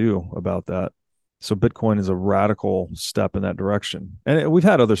else we can do about that. So Bitcoin is a radical step in that direction. And we've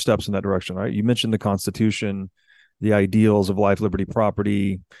had other steps in that direction, right? You mentioned the Constitution, the ideals of life, liberty,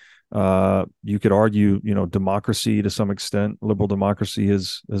 property. You could argue, democracy to some extent. Liberal democracy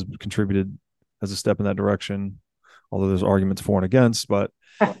has contributed as a step in that direction, although there's arguments for and against. But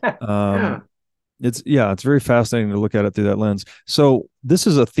it's very fascinating to look at it through that lens. So this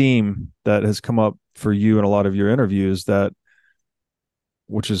is a theme that has come up for you in a lot of your interviews,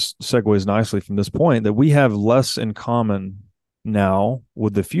 which segues nicely from this point, that we have less in common now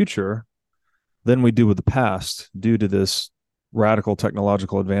with the future than we do with the past due to this radical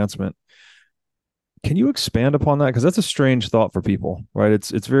technological advancement. Can you expand upon that? Because that's a strange thought for people, right?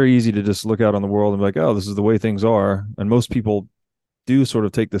 It's very easy to just look out on the world and be like, oh, this is the way things are. And most people do sort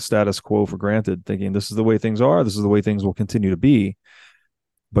of take the status quo for granted, thinking this is the way things are, this is the way things will continue to be.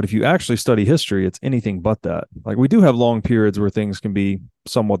 But if you actually study history, it's anything but that. Like, we do have long periods where things can be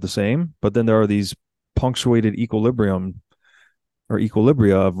somewhat the same, but then there are these punctuated equilibria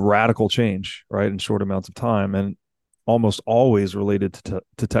of radical change, right, in short amounts of time, and almost always related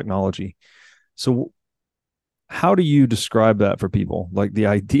to technology. So how do you describe that for people? Like, the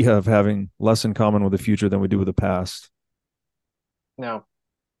idea of having less in common with the future than we do with the past? No.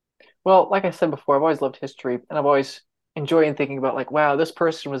 Well, like I said before, I've always loved history, and I've always enjoyed thinking about, like, wow, this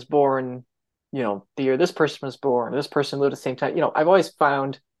person was born, the year this person was born, this person lived at the same time. I've always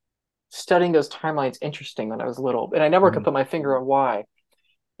found studying those timelines interesting when I was little, and I never could put my finger on why.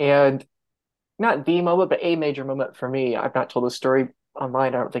 And not the moment, but a major moment for me. I've not told this story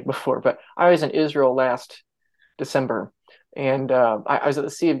online, I don't think, before, but I was in Israel last December, and I was at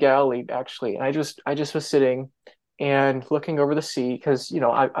the Sea of Galilee, actually, and I just was sitting and looking over the sea because,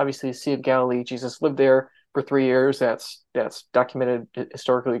 obviously the Sea of Galilee, Jesus lived there for 3 years. That's documented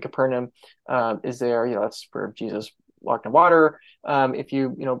historically. Capernaum is there. That's where Jesus walked in water. If you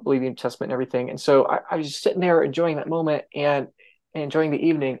believe in the New Testament and everything. And so I was just sitting there enjoying that moment and enjoying the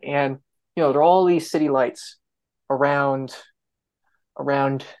evening. And there are all these city lights around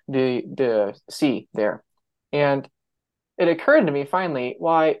the sea there, and it occurred to me finally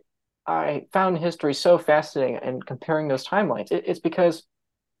why I found history so fascinating and comparing those timelines. It's because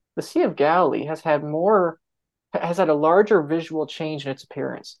the Sea of Galilee has had a larger visual change in its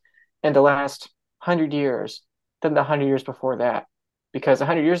appearance in the last 100 years than the 100 years before that. Because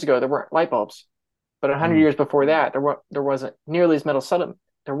 100 years ago there weren't light bulbs, but 100 years before that there wasn't nearly as much settlement.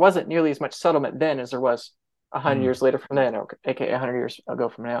 There wasn't nearly as much settlement then as there was 100 years later from then, or aka 100 years ago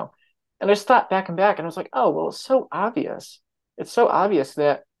from now. And I just thought back and back, and I was like, oh well, it's so obvious. It's so obvious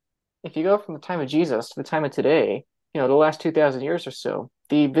that if you go from the time of Jesus to the time of today, the last 2,000 years or so,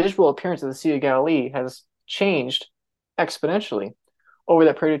 the visual appearance of the Sea of Galilee has changed exponentially over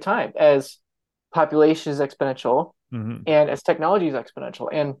that period of time as population is exponential and as technology is exponential.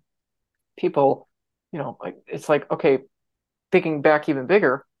 And people, it's like, okay, thinking back even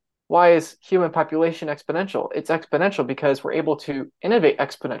bigger, why is human population exponential? It's exponential because we're able to innovate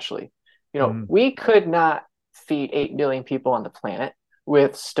exponentially. We could not feed 8 billion people on the planet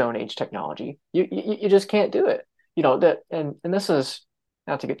with Stone Age technology. You just can't do it. And this is,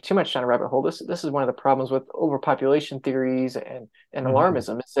 not to get too much down a rabbit hole, this is one of the problems with overpopulation theories and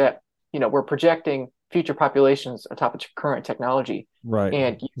alarmism, is that we're projecting future populations atop of current technology, right?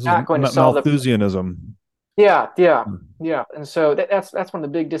 And you're not going to solve Malthusianism. Yeah. And so that's one of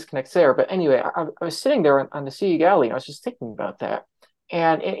the big disconnects there. But anyway, I was sitting there on the Sea of Galilee, and I was just thinking about that,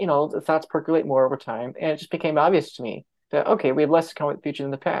 and the thoughts percolate more over time, and it just became obvious to me that, okay, we have less to come with the future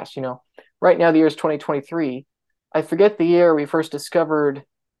than the past. Right now the year is 2023. I forget the year we first discovered,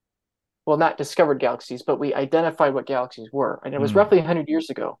 well, not discovered galaxies, but we identified what galaxies were, and it was roughly 100 years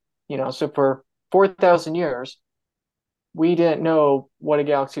ago. So for 4,000 years, we didn't know what a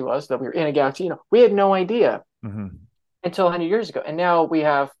galaxy was, that we were in a galaxy. We had no idea until 100 years ago, and now we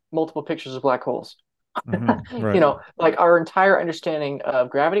have multiple pictures of black holes. Right. Like our entire understanding of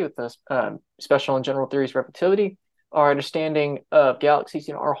gravity with the special and general theories of relativity, our understanding of galaxies,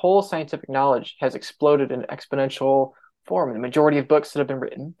 our whole scientific knowledge has exploded in exponential form. The majority of books that have been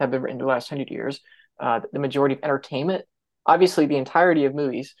written in the last 100 years. The majority of entertainment, obviously the entirety of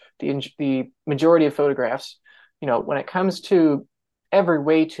movies, the majority of photographs. When it comes to every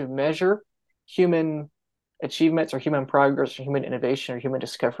way to measure human achievements or human progress or human innovation or human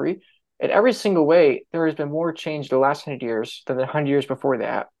discovery, in every single way, there has been more change the last 100 years than the 100 years before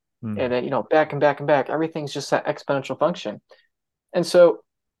that. And then, back and back and back, everything's just that exponential function. And so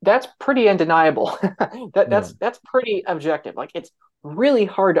that's pretty undeniable. That's pretty objective. Like, it's really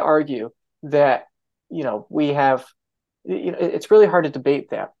hard to argue that, we have, it's really hard to debate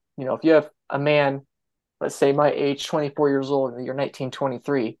that. If you have a man let's say my age, 24 years old in the year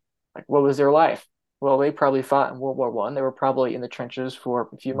 1923, like what was their life? Well, they probably fought in World War One. They were probably in the trenches for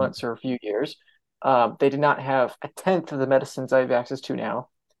a few months or a few years. They did not have a tenth of the medicines I have access to now.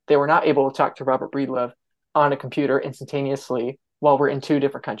 They were not able to talk to Robert Breedlove on a computer instantaneously while we're in two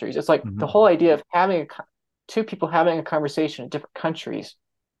different countries. It's like the whole idea of having two people having a conversation in different countries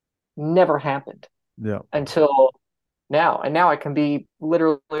never happened until now. And now I can be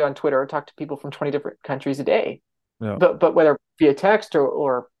literally on Twitter and talk to people from 20 different countries a day. But whether via text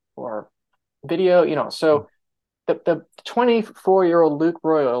or video, so the 24-year-old Luke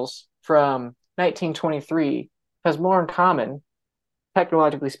Broyles from 1923 has more in common,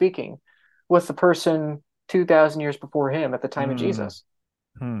 technologically speaking, with the person 2,000 years before him at the time of Jesus.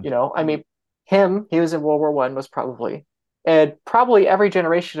 I mean, he was in World War One, most probably, and probably every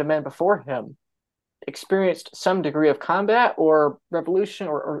generation of men before him experienced some degree of combat or revolution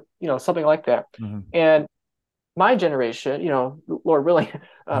or something like that. And my generation, Lord willing,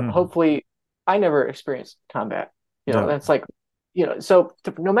 hopefully I never experienced combat. That's like, so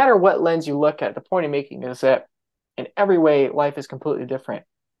no matter what lens you look at, the point I'm making is that in every way, life is completely different.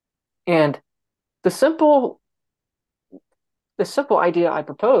 And the simple idea I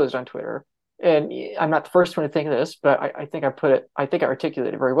proposed on Twitter, and I'm not the first one to think of this, but I think I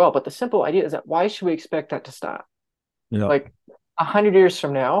articulated it very well. But the simple idea is that why should we expect that to stop? Like 100 years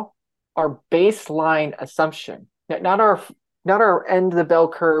from now, our baseline assumption, not our end of the bell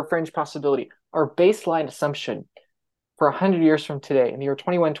curve fringe possibility, our baseline assumption for 100 years from today, in the year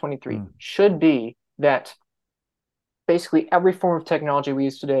 2123, should be that basically every form of technology we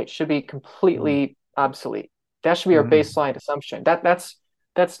use today should be completely obsolete. That should be our baseline assumption.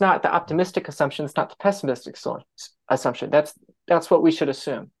 That's not the optimistic assumption. It's not the pessimistic assumption. That's what we should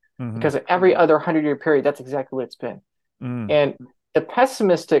assume, because in every other 100-year period, that's exactly what it's been. And the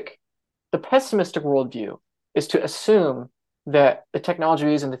pessimistic worldview is to assume that the technology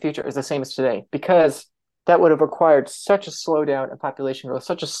we use in the future is the same as today, because that would have required such a slowdown in population growth,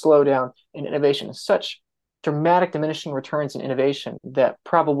 such a slowdown in innovation, such dramatic diminishing returns in innovation that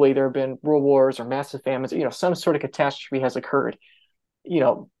probably there have been world wars or massive famines, some sort of catastrophe has occurred.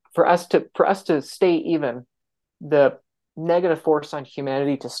 For us to stay even, the negative force on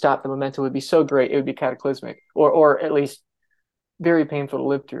humanity to stop the momentum would be so great, it would be cataclysmic, or at least very painful to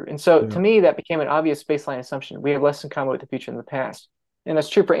live through. And so to me, that became an obvious baseline assumption. We have less in common with the future than the past. And that's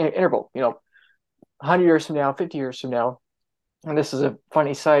true for any interval, 100 years from now, 50 years from now. And this is a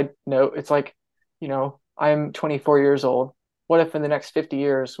funny side note. It's like, I'm 24 years old. What if in the next 50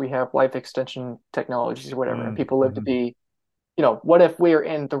 years we have life extension technologies or whatever, and people live to be, what if we're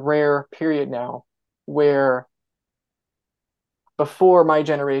in the rare period now where before my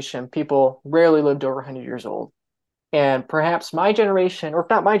generation, people rarely lived over 100 years old. And perhaps my generation, or if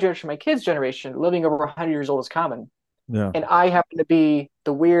not my generation, my kids' generation, living over 100 years old is common. And I happen to be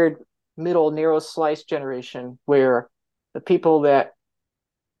the weird middle narrow slice generation where the people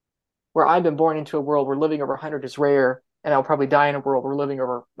where I've been born into a world where living over 100 is rare, and I'll probably die in a world where living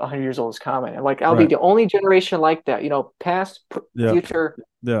over 100 years old is common. And like I'll be the only generation like that, past, future.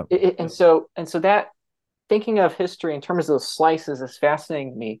 And so that thinking of history in terms of those slices is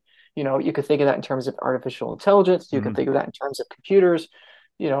fascinating to me. You could think of that in terms of artificial intelligence. You could think of that in terms of computers.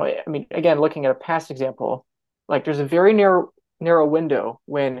 I mean, again, looking at a past example, like there's a very narrow window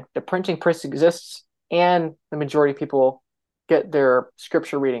when the printing press exists and the majority of people get their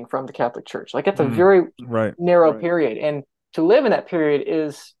scripture reading from the Catholic Church. Like it's a very narrow period. And to live in that period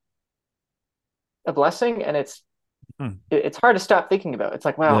is a blessing. And it's hard to stop thinking about. It's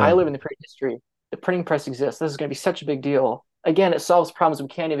like, wow, I live in the period of history. The printing press exists. This is going to be such a big deal. Again, it solves problems we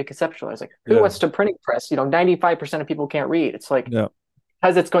can't even conceptualize. Like who wants to printing press? 95% of people can't read. It's like,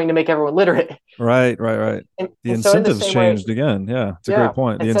 because it's going to make everyone literate. Right. And the incentives changed again. Yeah, it's a great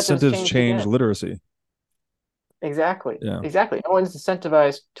point. The incentives changed literacy. Exactly. Exactly. No one's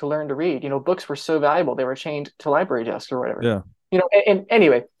incentivized to learn to read. Books were so valuable, they were chained to library desks or whatever. And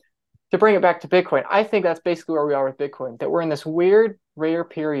anyway, to bring it back to Bitcoin, I think that's basically where we are with Bitcoin, that we're in this weird, rare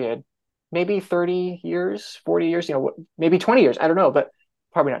period, maybe 30 years, 40 years, maybe 20 years. I don't know, but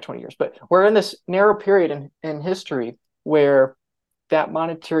probably not 20 years. But we're in this narrow period in history where that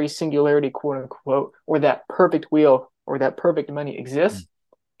monetary singularity, quote unquote, or that perfect wheel or that perfect money exists.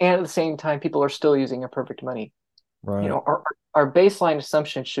 And at the same time, people are still using imperfect money. Right. Our baseline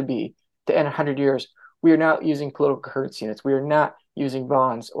assumption should be to end 100 years, we are not using political currency units. We are not using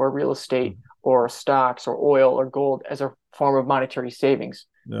bonds or real estate or stocks or oil or gold as a form of monetary savings.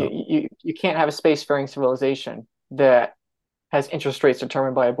 You can't have a spacefaring civilization that has interest rates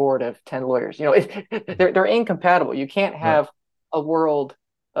determined by a board of 10 lawyers. They're incompatible. You can't have a world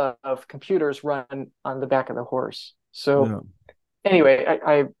of computers run on the back of the horse. So Yeah. anyway,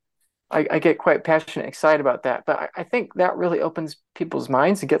 I get quite passionate, excited about that. But I think that really opens people's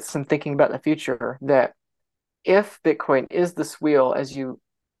minds and gets them thinking about the future. That if Bitcoin is this wheel, as you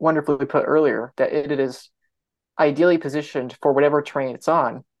wonderfully put earlier, that it is ideally positioned for whatever terrain it's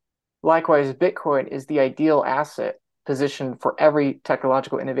on. Likewise, Bitcoin is the ideal asset positioned for every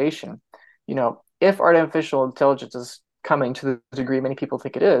technological innovation. If artificial intelligence is coming to the degree many people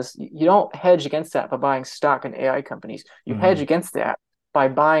think it is, you don't hedge against that by buying stock in AI companies. You hedge Mhm. against that by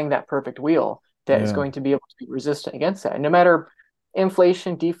buying that perfect wheel that is Yeah. going to be able to be resistant against that. And no matter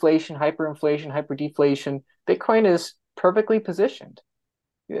inflation, deflation, hyperinflation, hyperdeflation, Bitcoin is perfectly positioned.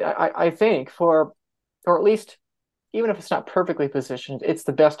 I think for, or at least even if it's not perfectly positioned, it's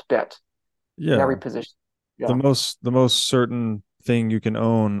the best bet in Yeah. every position. The Yeah. most certain thing you can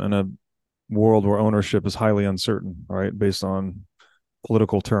own in a world where ownership is highly uncertain, right? Based on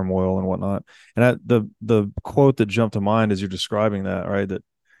political turmoil and whatnot. And the quote that jumped to mind as you're describing that, right? That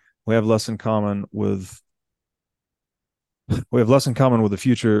we have less in common with the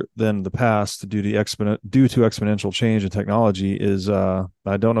future than the past due to exponential change in technology is I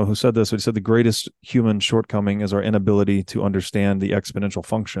don't know who said this, but he said the greatest human shortcoming is our inability to understand the exponential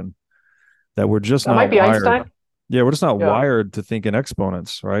function, that we're just That not might be wired. Einstein. Yeah, we're just not Yeah. wired to think in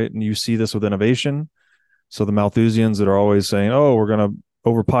exponents, right? And you see this with innovation. So the Malthusians that are always saying, "Oh, we're going to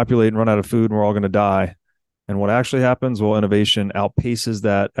overpopulate and run out of food, and we're all going to die." And what actually happens? Well, innovation outpaces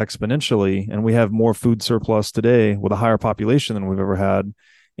that exponentially, and we have more food surplus today with a higher population than we've ever had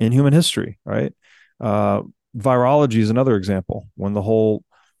in human history, right? Uh, Virology is another example. When the whole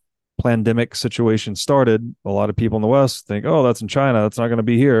pandemic situation started, a lot of people in the West think, "Oh, that's in China. That's not going to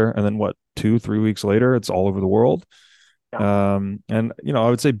be here." And then what? 2, 3 weeks later, it's all over the world. Yeah. And I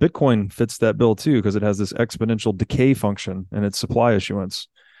would say Bitcoin fits that bill too because it has this exponential decay function in its supply issuance.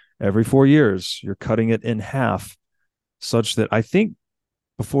 Every 4 years, you're cutting it in half, such that I think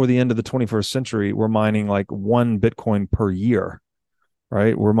before the end of the 21st century, we're mining like 1 Bitcoin per year,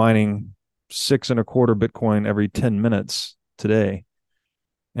 right? We're mining six and a quarter Bitcoin every 10 minutes today.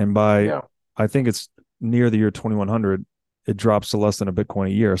 And by, Yeah. I think it's near the year 2100, it drops to less than a Bitcoin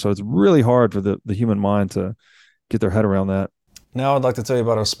a year. So it's really hard for the human mind to get their head around that. Now I'd like to tell you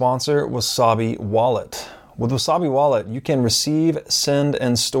about our sponsor, Wasabi Wallet. With Wasabi Wallet, you can receive, send,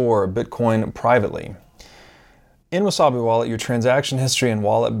 and store Bitcoin privately. In Wasabi Wallet, your transaction history and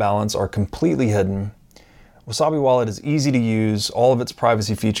wallet balance are completely hidden. Wasabi Wallet is easy to use, all of its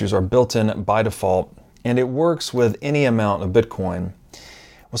privacy features are built in by default, and it works with any amount of Bitcoin.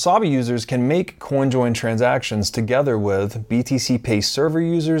 Wasabi users can make CoinJoin transactions together with BTC Pay server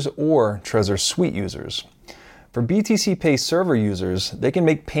users or Trezor Suite users. For BTC Pay server users, they can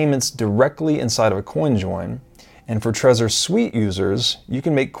make payments directly inside of a CoinJoin, and for Trezor Suite users, you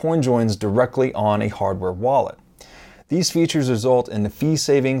can make CoinJoins directly on a hardware wallet. These features result in fee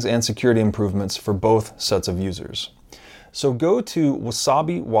savings and security improvements for both sets of users. So go to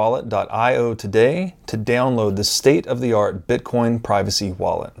wasabiwallet.io today to download the state-of-the-art Bitcoin privacy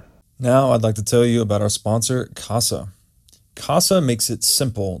wallet. Now I'd like to tell you about our sponsor, Casa. Casa makes it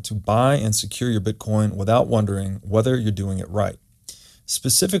simple to buy and secure your Bitcoin without wondering whether you're doing it right.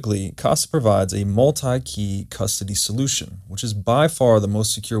 Specifically, Casa provides a multi-key custody solution, which is by far the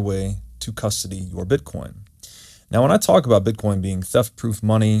most secure way to custody your Bitcoin. Now, when I talk about Bitcoin being theft-proof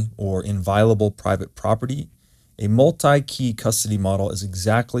money or inviolable private property, a multi-key custody model is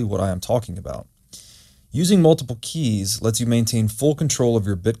exactly what I am talking about. Using multiple keys lets you maintain full control of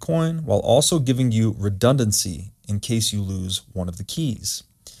your Bitcoin while also giving you redundancy in case you lose one of the keys.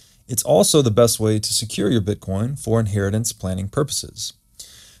 It's also the best way to secure your Bitcoin for inheritance planning purposes.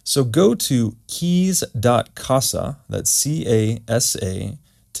 So go to keys.casa, that's C-A-S-A,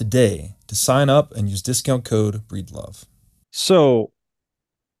 today to sign up and use discount code BREEDLOVE. So,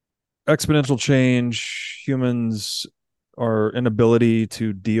 exponential change, humans, our inability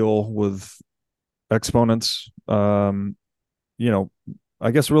to deal with exponents, you know,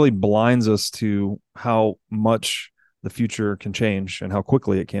 I guess really blinds us to how much the future can change and how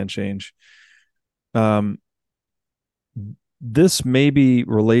quickly it can change. Um, this maybe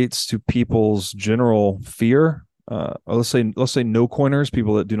relates to people's general fear. Let's say no coiners,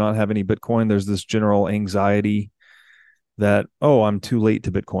 people that do not have any Bitcoin. There's this general anxiety that, oh, I'm too late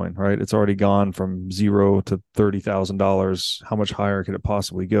to Bitcoin, right? It's already gone from zero to $30,000. How much higher could it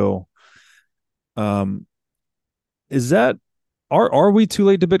possibly go? Um, is that are we too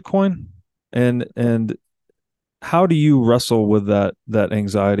late to Bitcoin? And how do you wrestle with that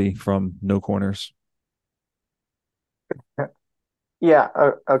anxiety from no coiners? Yeah.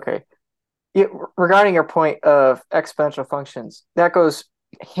 Okay. Yeah, regarding your point of exponential functions, that goes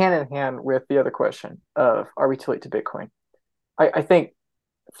hand in hand with the other question of, are we too late to Bitcoin? I think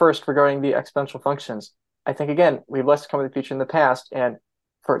first, regarding the exponential functions, I think, again, we've less come to the future in the past, and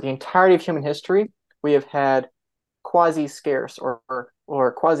for the entirety of human history, we have had quasi-scarce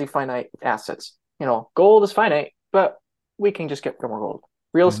or quasi-finite assets. Gold is finite, but we can just get more gold.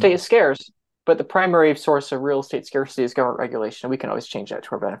 Real estate is scarce, but the primary source of real estate scarcity is government regulation. We can always change that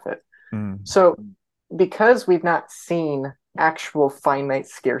to our benefit. So because we've not seen actual finite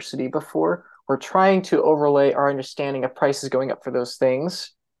scarcity before, we're trying to overlay our understanding of prices going up for those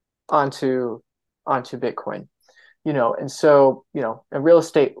things onto Bitcoin. And so, in real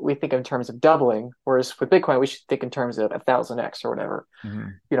estate, we think in terms of doubling, whereas with Bitcoin, we should think in terms of 1,000x or whatever.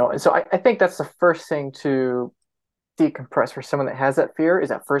 And so I think that's the first thing to decompress for someone that has that fear, is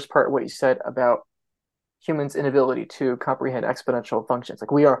that first part, what you said about humans' inability to comprehend exponential functions.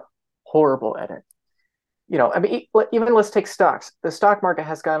 Like, we are horrible at it. I mean, even let's take stocks. The stock market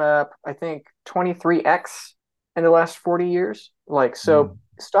has gone up, I think, 23x in the last 40 years.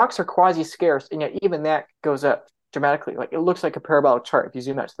 Stocks are quasi scarce, and yet even that goes up dramatically. Like, it looks like a parabolic chart if you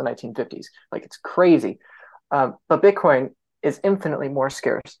zoom out to the 1950s. Like, it's crazy. But Bitcoin is infinitely more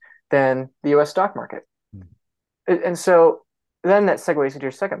scarce than the US stock market. And so then that segues into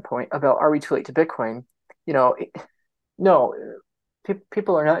your second point about, are we too late to Bitcoin? No,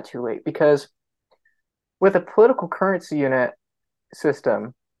 people are not too late, because with a political currency unit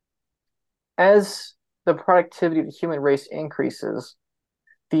system, as the productivity of the human race increases,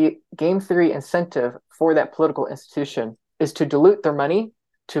 the game theory incentive for that political institution is to dilute their money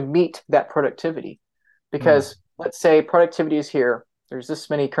to meet that productivity. Because let's say productivity is here, there's this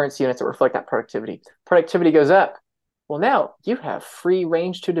many currency units that reflect that productivity. Productivity goes up. Well, now you have free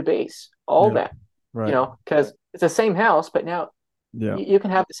range to debase all that, because it's the same house, but now you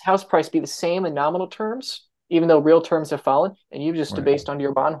can have this house price be the same in nominal terms, even though real terms have fallen, and you've just debased onto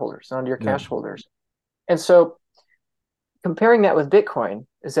your bondholders, onto your cash holders. And so comparing that with Bitcoin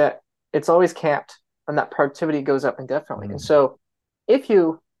is that it's always capped, and that productivity goes up indefinitely. And so if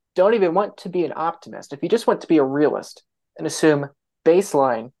you don't even want to be an optimist, if you just want to be a realist and assume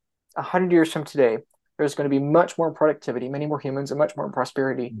baseline 100 years from today, there's going to be much more productivity, many more humans, and much more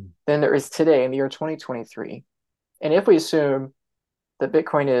prosperity than there is today in the year 2023. And if we assume that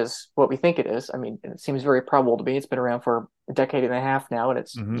Bitcoin is what we think it is, I mean, it seems very probable to be. It's been around for a decade and a half now, and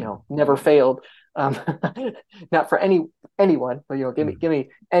it's never failed. Not for anyone, but give me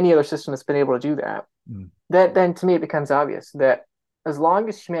any other system that's been able to do that. Then to me it becomes obvious that as long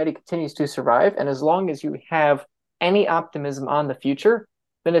as humanity continues to survive, and as long as you have any optimism on the future,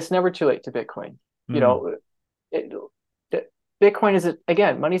 then it's never too late to Bitcoin. Bitcoin is,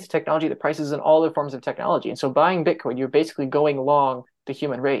 again, money's a technology that prices in all the forms of technology. And so buying Bitcoin, you're basically going long the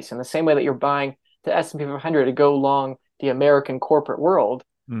human race in the same way that you're buying the S&P 500 to go long the American corporate world.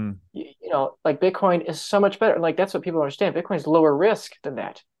 Like, Bitcoin is so much better. Like, that's what people understand. Bitcoin is lower risk than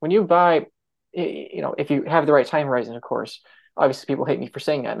that. When you buy, if you have the right time horizon, of course. Obviously, people hate me for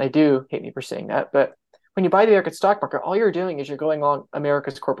saying that, and they do hate me for saying that. But when you buy the American stock market, all you're doing is you're going along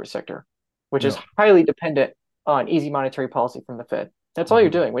America's corporate sector, which is highly dependent on easy monetary policy from the Fed. That's all you're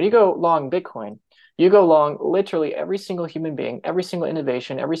doing. When you go long Bitcoin, you go long literally every single human being, every single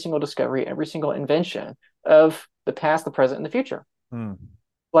innovation, every single discovery, every single invention of the past, the present, and the future.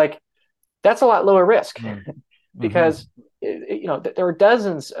 Like, that's a lot lower risk because there are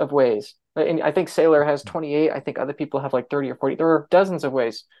dozens of ways. And I think Saylor has 28. I think other people have like 30 or 40. There are dozens of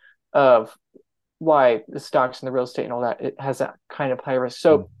ways of why the stocks and the real estate and all that, it has that kind of high risk.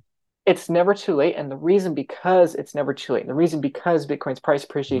 So it's never too late. And the reason because it's never too late, and the reason because Bitcoin's price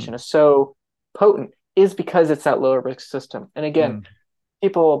appreciation is so potent, is because it's that lower risk system. And again,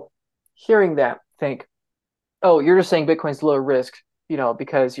 people hearing that think, oh, you're just saying Bitcoin's low risk,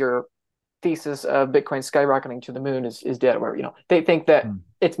 because your thesis of Bitcoin skyrocketing to the moon is dead, or whatever. They think that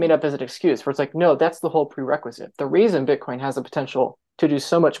it's made up as an excuse, where it's like, no, that's the whole prerequisite. The reason Bitcoin has the potential to do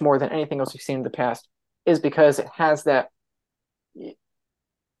so much more than anything else we've seen in the past is because it has that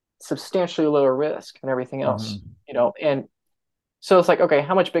substantially lower risk than everything else, and so it's like, okay,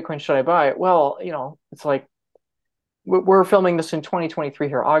 how much Bitcoin should I buy? Well, it's like, we're filming this in 2023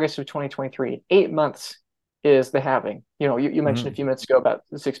 here, August of 2023. 8 months is the halving. You mentioned a few minutes ago about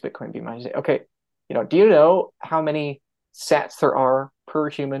the 6 Bitcoin being mined. Okay, do you know how many sats there are per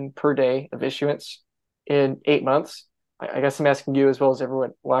human per day of issuance in 8 months? I guess I'm asking you as well as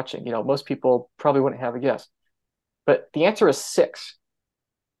everyone watching. Most people probably wouldn't have a guess, but the answer is 6.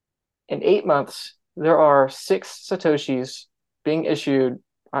 In 8 months, there are 6 Satoshis being issued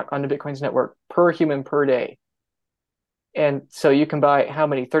on the Bitcoin's network per human per day. And so you can buy how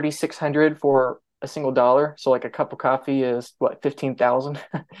many? 3,600 for a single dollar. So like a cup of coffee is what, 15,000?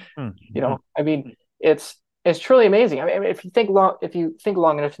 Mm-hmm. I mean, it's truly amazing. I mean, if you think long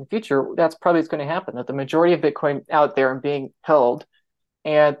enough in the future, that's probably what's going to happen, that the majority of Bitcoin out there and being held,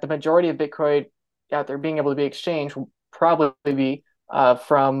 and the majority of Bitcoin out there being able to be exchanged will probably be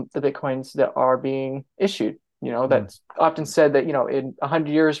from the Bitcoins that are being issued. That's often said that, in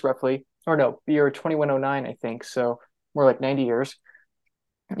 100 years roughly, or no, the year 2109, I think, so more like 90 years,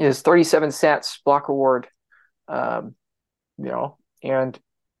 is 37 sats block reward. Um, and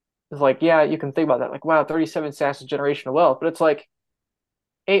it's like, yeah, you can think about that. Like, wow, 37 sats is generational wealth, but it's like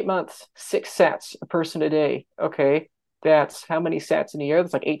 8 months, 6 sats a person a day. Okay, that's how many sats in a year?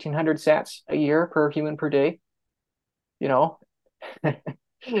 That's like 1,800 sats a year per human per day. You know,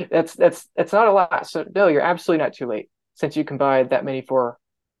 that's not a lot. So no, you're absolutely not too late, since you can buy that many for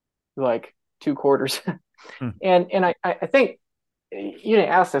like 2 quarters. And I think you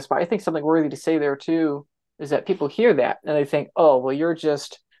didn't ask this, but I think something worthy to say there too is that people hear that and they think, oh, well, you're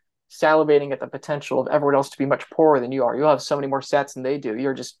just salivating at the potential of everyone else to be much poorer than you are. You'll have so many more sats than they do.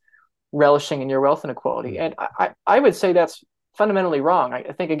 You're just relishing in your wealth inequality. And I would say that's fundamentally wrong.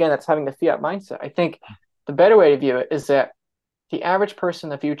 I think, again, that's having the fiat mindset. I think the better way to view it is that the average person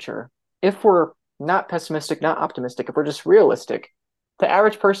in the future, if we're not pessimistic, not optimistic, if we're just realistic, the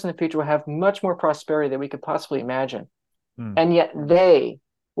average person in the future will have much more prosperity than we could possibly imagine. And yet they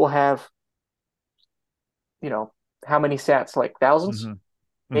will have, how many sats? Like thousands?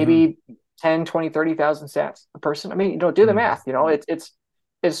 Maybe 10, 20, 30,000 sats a person. I mean, do the math.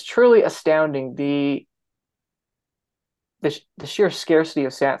 It's truly astounding the sheer scarcity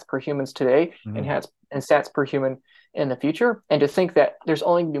of sats per humans today, and sats per human in the future, and to think that there's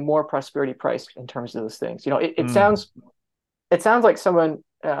only going to be more prosperity priced in terms of those things. It sounds like someone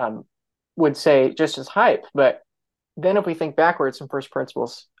would say just as hype, but then if we think backwards from first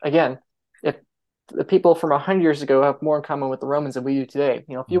principles, again, if the people from 100 years ago have more in common with the Romans than we do today,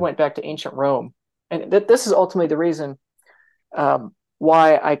 if you went back to ancient Rome, and this is ultimately the reason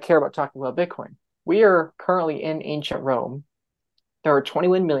why I care about talking about Bitcoin. We are currently in ancient Rome. There are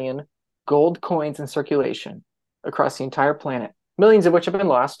 21 million gold coins in circulation across the entire planet, millions of which have been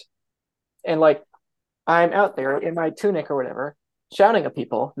lost. And like, I'm out there in my tunic or whatever, shouting at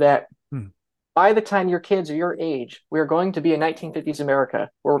people that by the time your kids are your age, we're going to be in 1950s America,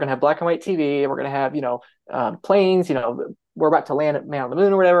 where we're going to have black and white TV, and we're going to have, planes, we're about to land at man on the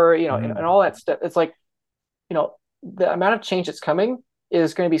moon or whatever, and all that stuff. It's like, the amount of change that's coming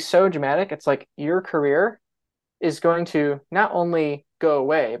is going to be so dramatic. It's like your career is going to not only go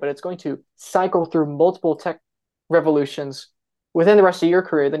away, but it's going to cycle through multiple tech revolutions within the rest of your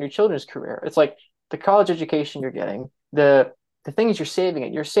career than your children's career. It's like the college education you're getting, the things you're saving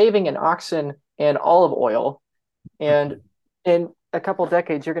it. You're saving in oxen and olive oil, and in a couple of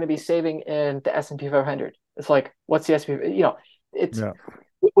decades, you're going to be saving in the S&P 500. It's like, what's the S&P?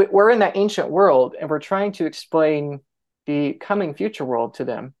 We're in that ancient world, and we're trying to explain the coming future world to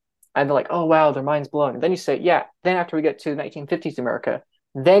them, and they're like, oh wow, their mind's blown. And then you say, yeah. Then after we get to 1950s America,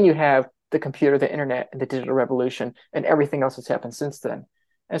 then you have the computer, the internet, and the digital revolution, and everything else that's happened since then.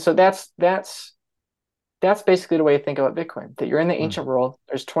 And so that's basically the way to think about Bitcoin, that you're in the ancient world,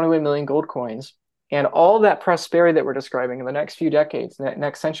 there's 21 million gold coins, and all that prosperity that we're describing in the next few decades, in that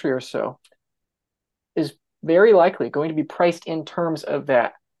next century or so, is very likely going to be priced in terms of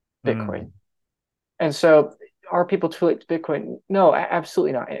that Bitcoin. And so are people too late to Bitcoin? No,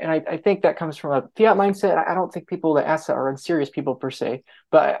 absolutely not. And I think that comes from a fiat mindset. I don't think people that ask that are unserious people per se,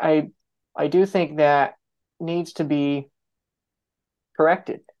 but I do think that needs to be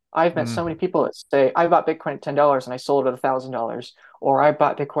corrected. I've met so many people that say, I bought Bitcoin at $10 and I sold it at $1,000, or I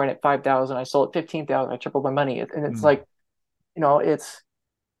bought Bitcoin at 5,000, I sold it at 15,000, I tripled my money. And it's like, it's,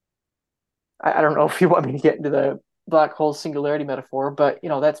 I don't know if you want me to get into the black hole singularity metaphor, but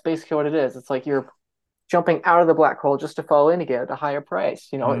that's basically what it is. It's like you're jumping out of the black hole just to fall in again at a higher price.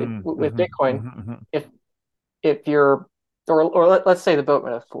 With Bitcoin, if you're, or let's say the boat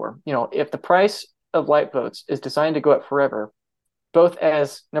metaphor, if the price of lifeboats is designed to go up forever, both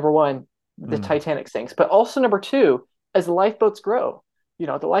as, number one, the Titanic sinks, but also number two, as the lifeboats grow,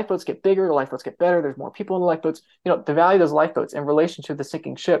 the lifeboats get bigger, the lifeboats get better, there's more people in the lifeboats, the value of those lifeboats in relation to the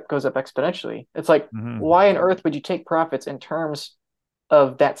sinking ship goes up exponentially. It's like, why on earth would you take profits in terms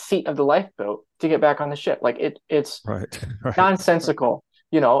of that seat of the lifeboat to get back on the ship? Like it's nonsensical,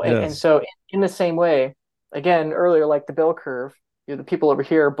 and so in the same way, again, earlier, like the bell curve, the people over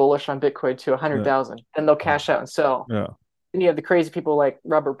here are bullish on Bitcoin to 100,000, then they'll cash out and sell. Then you have the crazy people like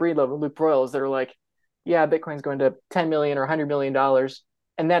Robert Breedlove and Luke Broyles that are like, yeah, Bitcoin's going to 10 million or $100 million,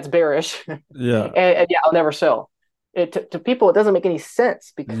 and that's bearish. and yeah, I'll never sell. To people, it doesn't make any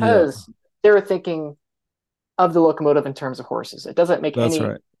sense because they were thinking of the locomotive in terms of horses. It doesn't make That's any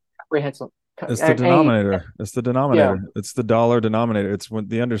right. comprehensive It's the any denominator. It's the yeah. denominator. It's the dollar denominator. It's when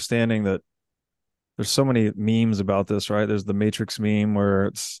the understanding that there's so many memes about this, right? There's the Matrix meme where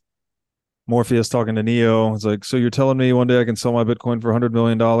it's Morpheus talking to Neo. It's like, so you're telling me one day I can sell my Bitcoin for $100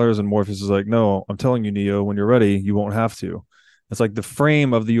 million? And Morpheus is like, no, I'm telling you, Neo, when you're ready, you won't have to. It's like the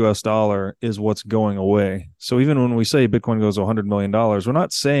frame of the US dollar is what's going away. So even when we say Bitcoin goes to $100 million, we're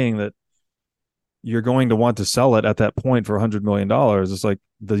not saying that you're going to want to sell it at that point for $100 million. It's like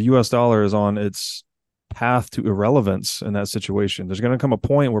the US dollar is on its path to irrelevance in that situation. There's going to come a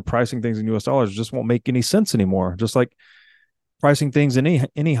point where pricing things in US dollars just won't make any sense anymore. Just like pricing things in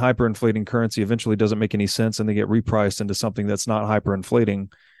any hyperinflating currency eventually doesn't make any sense, and they get repriced into something that's not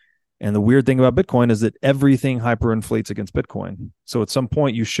hyperinflating. And the weird thing about Bitcoin is that everything hyperinflates against Bitcoin. So at some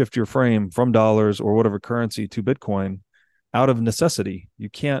point you shift your frame from dollars or whatever currency to Bitcoin out of necessity. You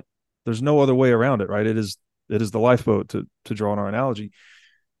can't, there's no other way around it, right? It is the lifeboat, to draw on our analogy.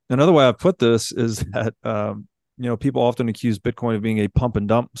 Another way I've put this is that people often accuse Bitcoin of being a pump and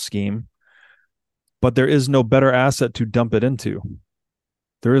dump scheme, but there is no better asset to dump it into.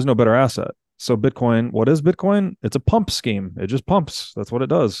 There is no better asset. So Bitcoin, what is Bitcoin? It's a pump scheme. It just pumps. That's what it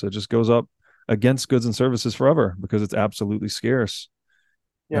does. It just goes up against goods and services forever because it's absolutely scarce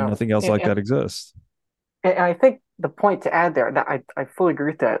and Yeah. nothing else like that exists. And I think the point to add there, that I fully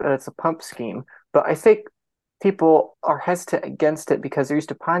agree with that it's a pump scheme, but I think people are hesitant against it because they're used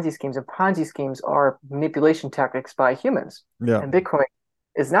to Ponzi schemes, and Ponzi schemes are manipulation tactics by humans. Yeah. And Bitcoin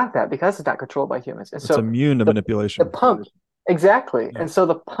is not that because it's not controlled by humans. And It's so immune to the manipulation. pump, exactly. Yeah. And so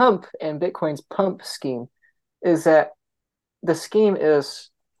the pump in Bitcoin's pump scheme is that the scheme is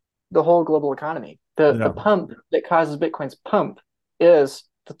the whole global economy. The Yeah. pump that causes Bitcoin's pump is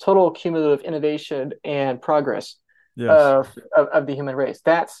the total cumulative innovation and progress Yes. of the human race.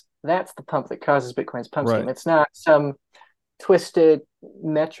 That's the pump that causes Bitcoin's pump scheme. Right. It's not some twisted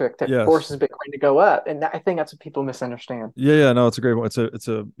metric that Yes. forces Bitcoin to go up. And I think that's what people misunderstand. Yeah, yeah, no, it's a great one.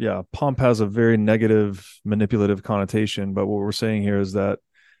 Yeah, pump has a very negative manipulative connotation, but what we're saying here is that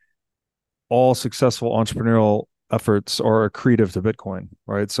all successful entrepreneurial efforts are accretive to Bitcoin,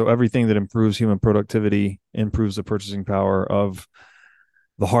 right? So everything that improves human productivity improves the purchasing power of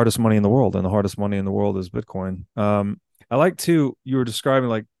the hardest money in the world, and the hardest money in the world is Bitcoin. I like to, you were describing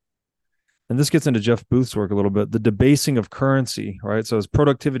like, and this gets into Jeff Booth's work a little bit, the debasing of currency, right? So as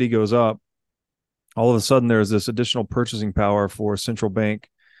productivity goes up, all of a sudden there's this additional purchasing power for a central bank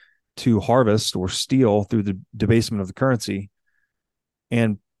to harvest or steal through the debasement of the currency.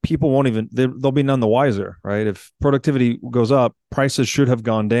 And people won't even, they'll be none the wiser, right? If productivity goes up, prices should have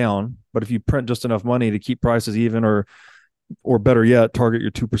gone down. But if you print just enough money to keep prices even, or better yet, target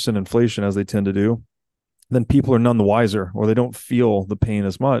your 2% inflation as they tend to do, then people are none the wiser, or they don't feel the pain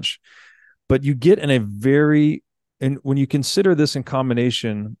as much. But you get in a very, and when you consider this in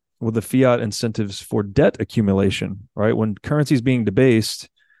combination with the fiat incentives for debt accumulation, right? When currency is being debased,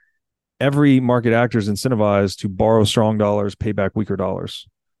 every market actor is incentivized to borrow strong dollars, pay back weaker dollars.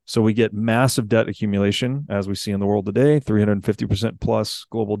 So we get massive debt accumulation, as we see in the world today, 350% plus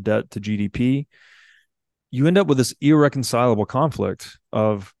global debt to GDP. You end up with this irreconcilable conflict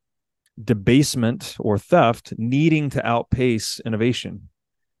of debasement or theft needing to outpace innovation.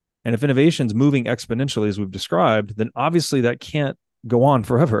 And if innovation is moving exponentially, as we've described, then obviously that can't go on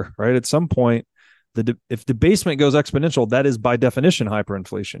forever, right? At some point, if debasement goes exponential, that is by definition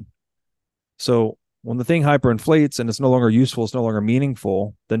hyperinflation. So when the thing hyperinflates and it's no longer useful, it's no longer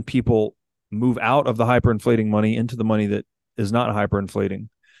meaningful, then people move out of the hyperinflating money into the money that is not hyperinflating.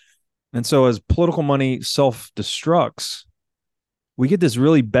 And so as political money self-destructs, we get this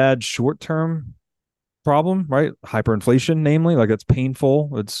really bad short-term problem, right? Hyperinflation, namely, like it's painful.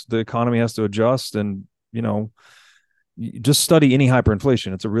 It's the economy has to adjust, and just study any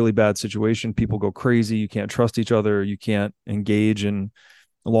hyperinflation. It's a really bad situation. People go crazy. You can't trust each other. You can't engage in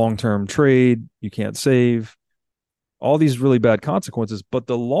long-term trade. You can't save. All these really bad consequences. But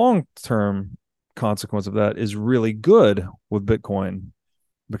the long-term consequence of that is really good with Bitcoin,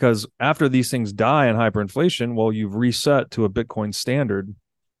 because after these things die in hyperinflation, well, you've reset to a Bitcoin standard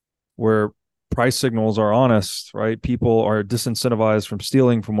where price signals are honest, right? People are disincentivized from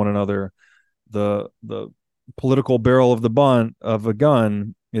stealing from one another. The political barrel of a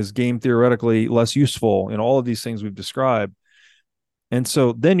gun is game theoretically less useful in all of these things we've described. And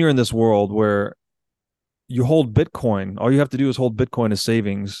so then you're in this world where you hold Bitcoin. All you have to do is hold Bitcoin as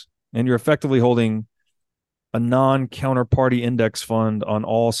savings, and you're effectively holding a non-counterparty index fund on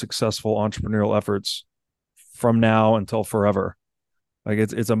all successful entrepreneurial efforts from now until forever. Like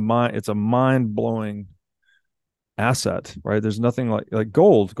it's a mind blowing asset, right? There's nothing like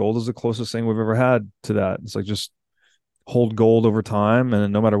gold. Gold is the closest thing we've ever had to that. It's like just hold gold over time,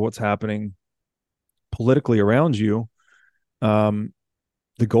 and no matter what's happening politically around you, um,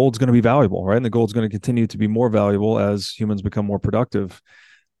 the gold's going to be valuable, right? And the gold's going to continue to be more valuable as humans become more productive.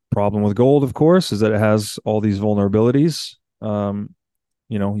 Problem with gold, of course, is that it has all these vulnerabilities.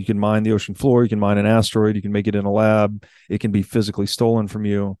 You can mine the ocean floor, you can mine an asteroid, you can make it in a lab, it can be physically stolen from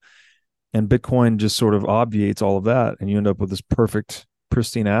you. And Bitcoin just sort of obviates all of that. And you end up with this perfect,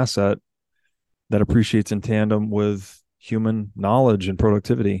 pristine asset that appreciates in tandem with human knowledge and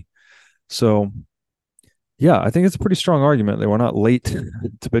productivity. So, yeah, I think it's a pretty strong argument that we're not late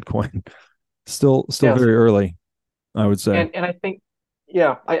to Bitcoin. Still Yes. very early, I would say. And I think,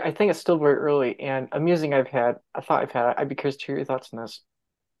 yeah, I think it's still very early. And amusing I thought I've had, I'd be curious to hear your thoughts on this,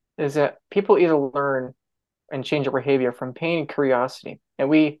 is that people either learn and change their behavior from pain and curiosity. And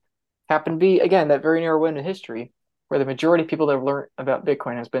we happen to be, again, that very narrow window in history where the majority of people that have learned about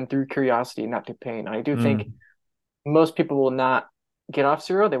Bitcoin has been through curiosity, not through pain. And I do think Mm, most people will not get off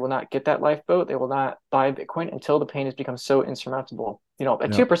zero. They will not get that lifeboat. They will not buy Bitcoin until the pain has become so insurmountable. At yeah,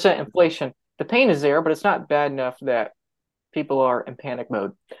 2% inflation, the pain is there, but it's not bad enough that people are in panic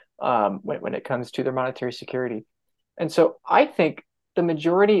mode when it comes to their monetary security. And so I think the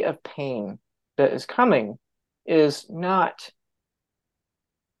majority of pain that is coming is not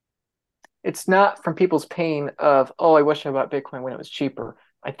it's not from people's pain of, oh, I wish I bought Bitcoin when it was cheaper.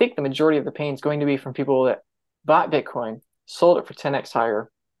 I think the majority of the pain is going to be from people that bought Bitcoin, sold it for 10x higher,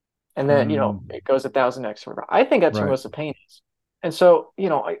 and then, mm, it goes 1,000x or whatever. I think that's where right, most of the pain is. And so,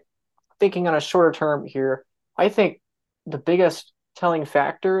 thinking on a shorter term here, I think the biggest telling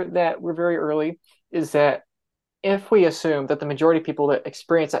factor that we're very early is that if we assume that the majority of people that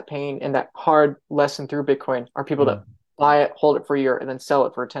experience that pain and that hard lesson through Bitcoin are people that mm, buy it, hold it for a year, and then sell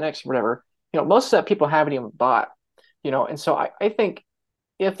it for 10x or whatever, most of that people haven't even bought, and so I think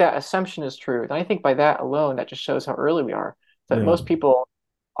if that assumption is true, then I think by that alone, that just shows how early we are, that yeah, most people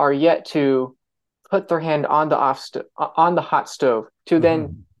are yet to put their hand on on the hot stove to then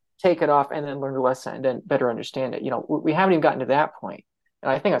mhm. take it off and then learn the lesson and then better understand it. We haven't even gotten to that point.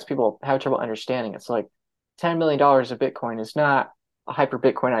 And I think that's people have trouble understanding. It's like $10 million of Bitcoin is not a hyper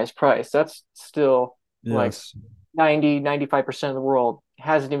Bitcoinized price. That's still like Yes, 95% of the world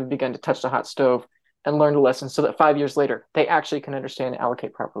hasn't even begun to touch the hot stove and learn the lesson so that 5 years later they actually can understand and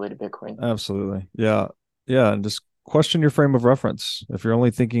allocate properly to Bitcoin. absolutely, yeah, yeah, and just question your frame of reference. If you're only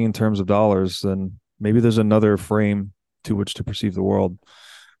thinking in terms of dollars, then maybe there's another frame to which to perceive the world,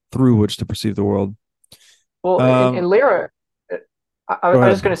 through which to perceive the world. Well, in Um, lira, Go I was just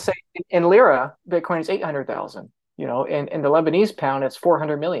ahead. going to say in lira, Bitcoin is 800,000. In the Lebanese pound, it's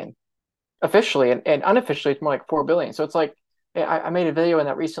 400 million officially, and unofficially, it's more like 4 billion. So it's like I made a video on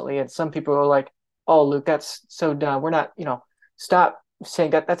that recently, and some people are like, "Oh, Luke, that's so dumb. We're not, stop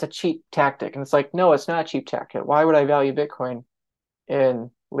saying that. That's a cheap tactic." And it's like, no, it's not a cheap tactic. Why would I value Bitcoin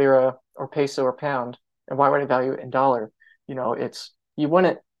in lira or peso or pound, and why would I value it in dollar? It's you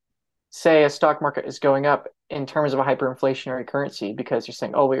wouldn't say a stock market is going up in terms of a hyperinflationary currency because you're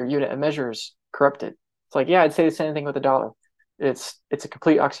saying, oh, well, your unit of measure is corrupted. It's like, yeah, I'd say the same thing with the dollar. It's a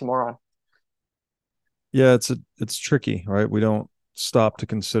complete oxymoron. Yeah, it's tricky, right? We don't stop to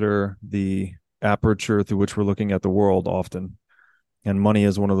consider the aperture through which we're looking at the world often. And money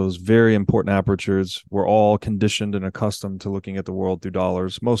is one of those very important apertures. We're all conditioned and accustomed to looking at the world through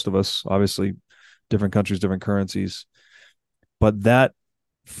dollars. Most of us, obviously, different countries, different currencies. But that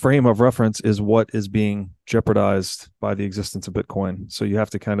frame of reference is what is being jeopardized by the existence of Bitcoin. So you have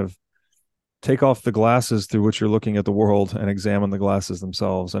to kind of take off the glasses through which you're looking at the world and examine the glasses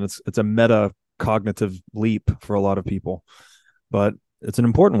themselves. And it's a meta cognitive leap for a lot of people, but it's an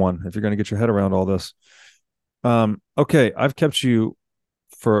important one if you're going to get your head around all this. Okay, I've kept you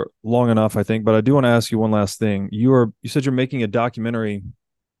for long enough, I think, but I do want to ask you one last thing. You said you're making a documentary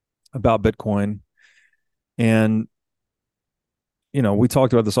about Bitcoin, and we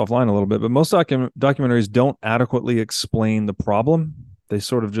talked about this offline a little bit, but most documentaries don't adequately explain the problem. They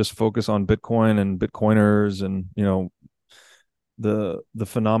sort of just focus on Bitcoin and Bitcoiners, and the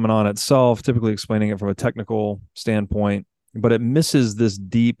phenomenon itself, typically explaining it from a technical standpoint, but it misses this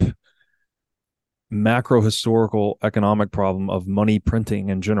deep macro historical economic problem of money printing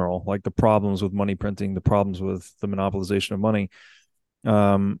in general, like the problems with money printing, the problems with the monopolization of money.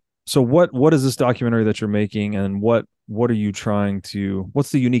 So what is this documentary that you're making, and what are you trying to?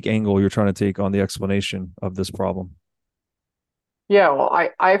 What's the unique angle you're trying to take on the explanation of this problem? Yeah, well,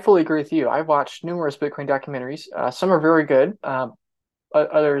 I fully agree with you. I've watched numerous Bitcoin documentaries. Some are very good,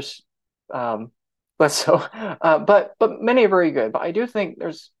 others less so, but many are very good. But I do think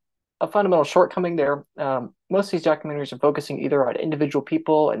there's a fundamental shortcoming there. Most of these documentaries are focusing either on individual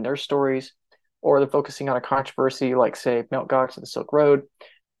people and their stories, or they're focusing on a controversy like, say, Mt. Gox and the Silk Road,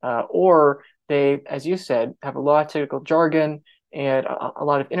 or they, as you said, have a lot of technical jargon and a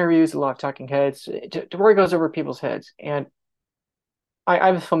lot of interviews, a lot of talking heads, to where it goes over people's heads. And I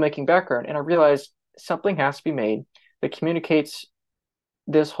have a filmmaking background, and I realized something has to be made that communicates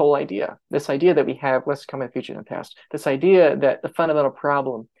this idea that we have less common feature in the past, this idea that the fundamental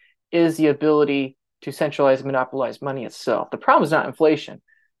problem is the ability to centralize and monopolize money itself. The problem is not inflation.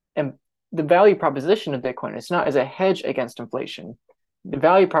 And the value proposition of Bitcoin is not as a hedge against inflation. The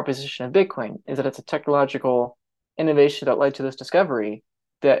value proposition of Bitcoin is that it's a technological innovation that led to this discovery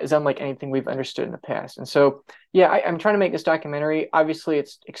that is unlike anything we've understood in the past. And so, yeah, I'm trying to make this documentary. Obviously,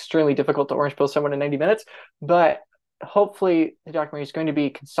 it's extremely difficult to orange pill someone in 90 minutes, but hopefully the documentary is going to be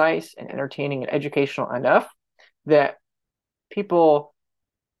concise and entertaining and educational enough that people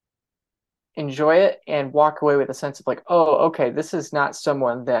enjoy it and walk away with a sense of like, oh, okay, this is not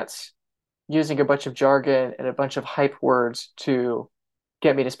someone that's using a bunch of jargon and a bunch of hype words to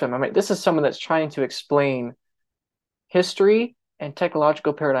get me to spend my money. This is someone that's trying to explain history and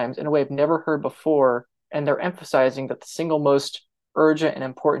technological paradigms in a way I've never heard before. And they're emphasizing that the single most urgent and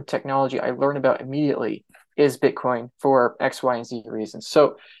important technology I learn about immediately is Bitcoin for X, Y, and Z reasons.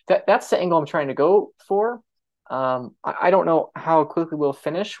 So that's the angle I'm trying to go for. I don't know how quickly we'll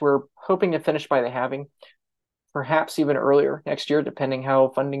finish. We're hoping to finish by the halving, perhaps even earlier next year, depending how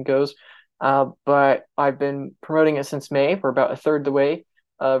funding goes. But I've been promoting it since May. We're about a third the way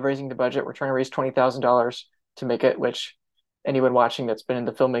of raising the budget. We're trying to raise $20,000 to make it, which anyone watching that's been in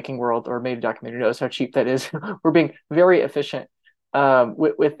the filmmaking world or made a documentary knows how cheap that is. We're being very efficient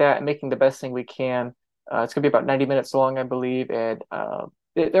with that and making the best thing we can. It's going to be about 90 minutes long, I believe. And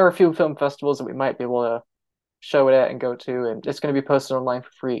there are a few film festivals that we might be able to show it at and go to. And it's going to be posted online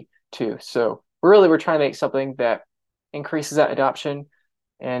for free too. So we're trying to make something that increases that adoption.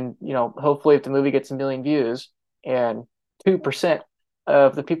 And, hopefully if the movie gets 1 million views and 2%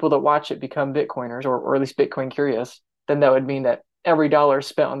 of the people that watch it become Bitcoiners or at least Bitcoin curious, then that would mean that every dollar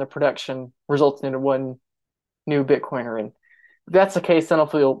spent on the production results into one new Bitcoiner. And if that's the case, then I'll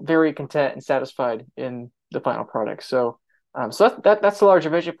feel very content and satisfied in the final product. So, that's the larger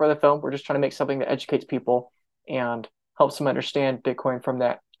vision for the film. We're just trying to make something that educates people and helps them understand Bitcoin from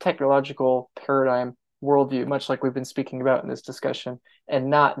that technological paradigm worldview, much like we've been speaking about in this discussion, and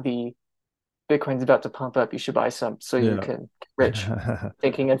not the Bitcoin's about to pump up, you should buy some so you can get rich,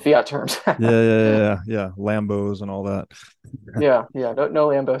 thinking in fiat terms. Yeah. Lambos and all that. Yeah. No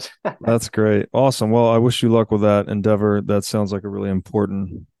Lambos. That's great. Awesome. Well, I wish you luck with that endeavor. That sounds like a really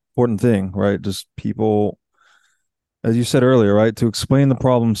important thing, right? Just people, as you said earlier, right, to explain the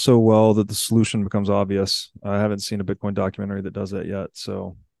problem so well that the solution becomes obvious. I haven't seen a Bitcoin documentary that does that yet,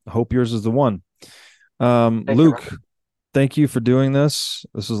 so I hope yours is the one. Luke, thank you for doing this.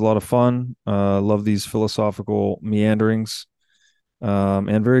 This was a lot of fun. Love these philosophical meanderings,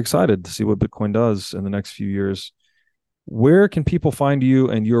 and very excited to see what Bitcoin does in the next few years. Where can people find you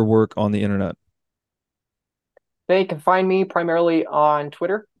and your work on the internet? They can find me primarily on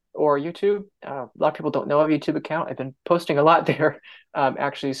Twitter or YouTube. A lot of people don't know I have a YouTube account. I've been posting a lot there,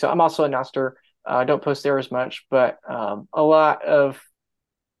 actually. So I'm also a Noster. I don't post there as much, but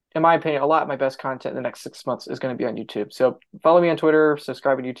in my opinion, a lot of my best content in the next 6 months is going to be on YouTube. So follow me on Twitter,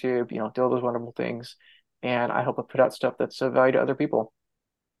 subscribe on YouTube, do all those wonderful things. And I hope I put out stuff that's of value to other people.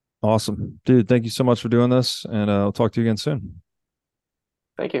 Awesome. Dude, thank you so much for doing this, and I'll talk to you again soon.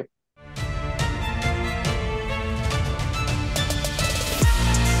 Thank you.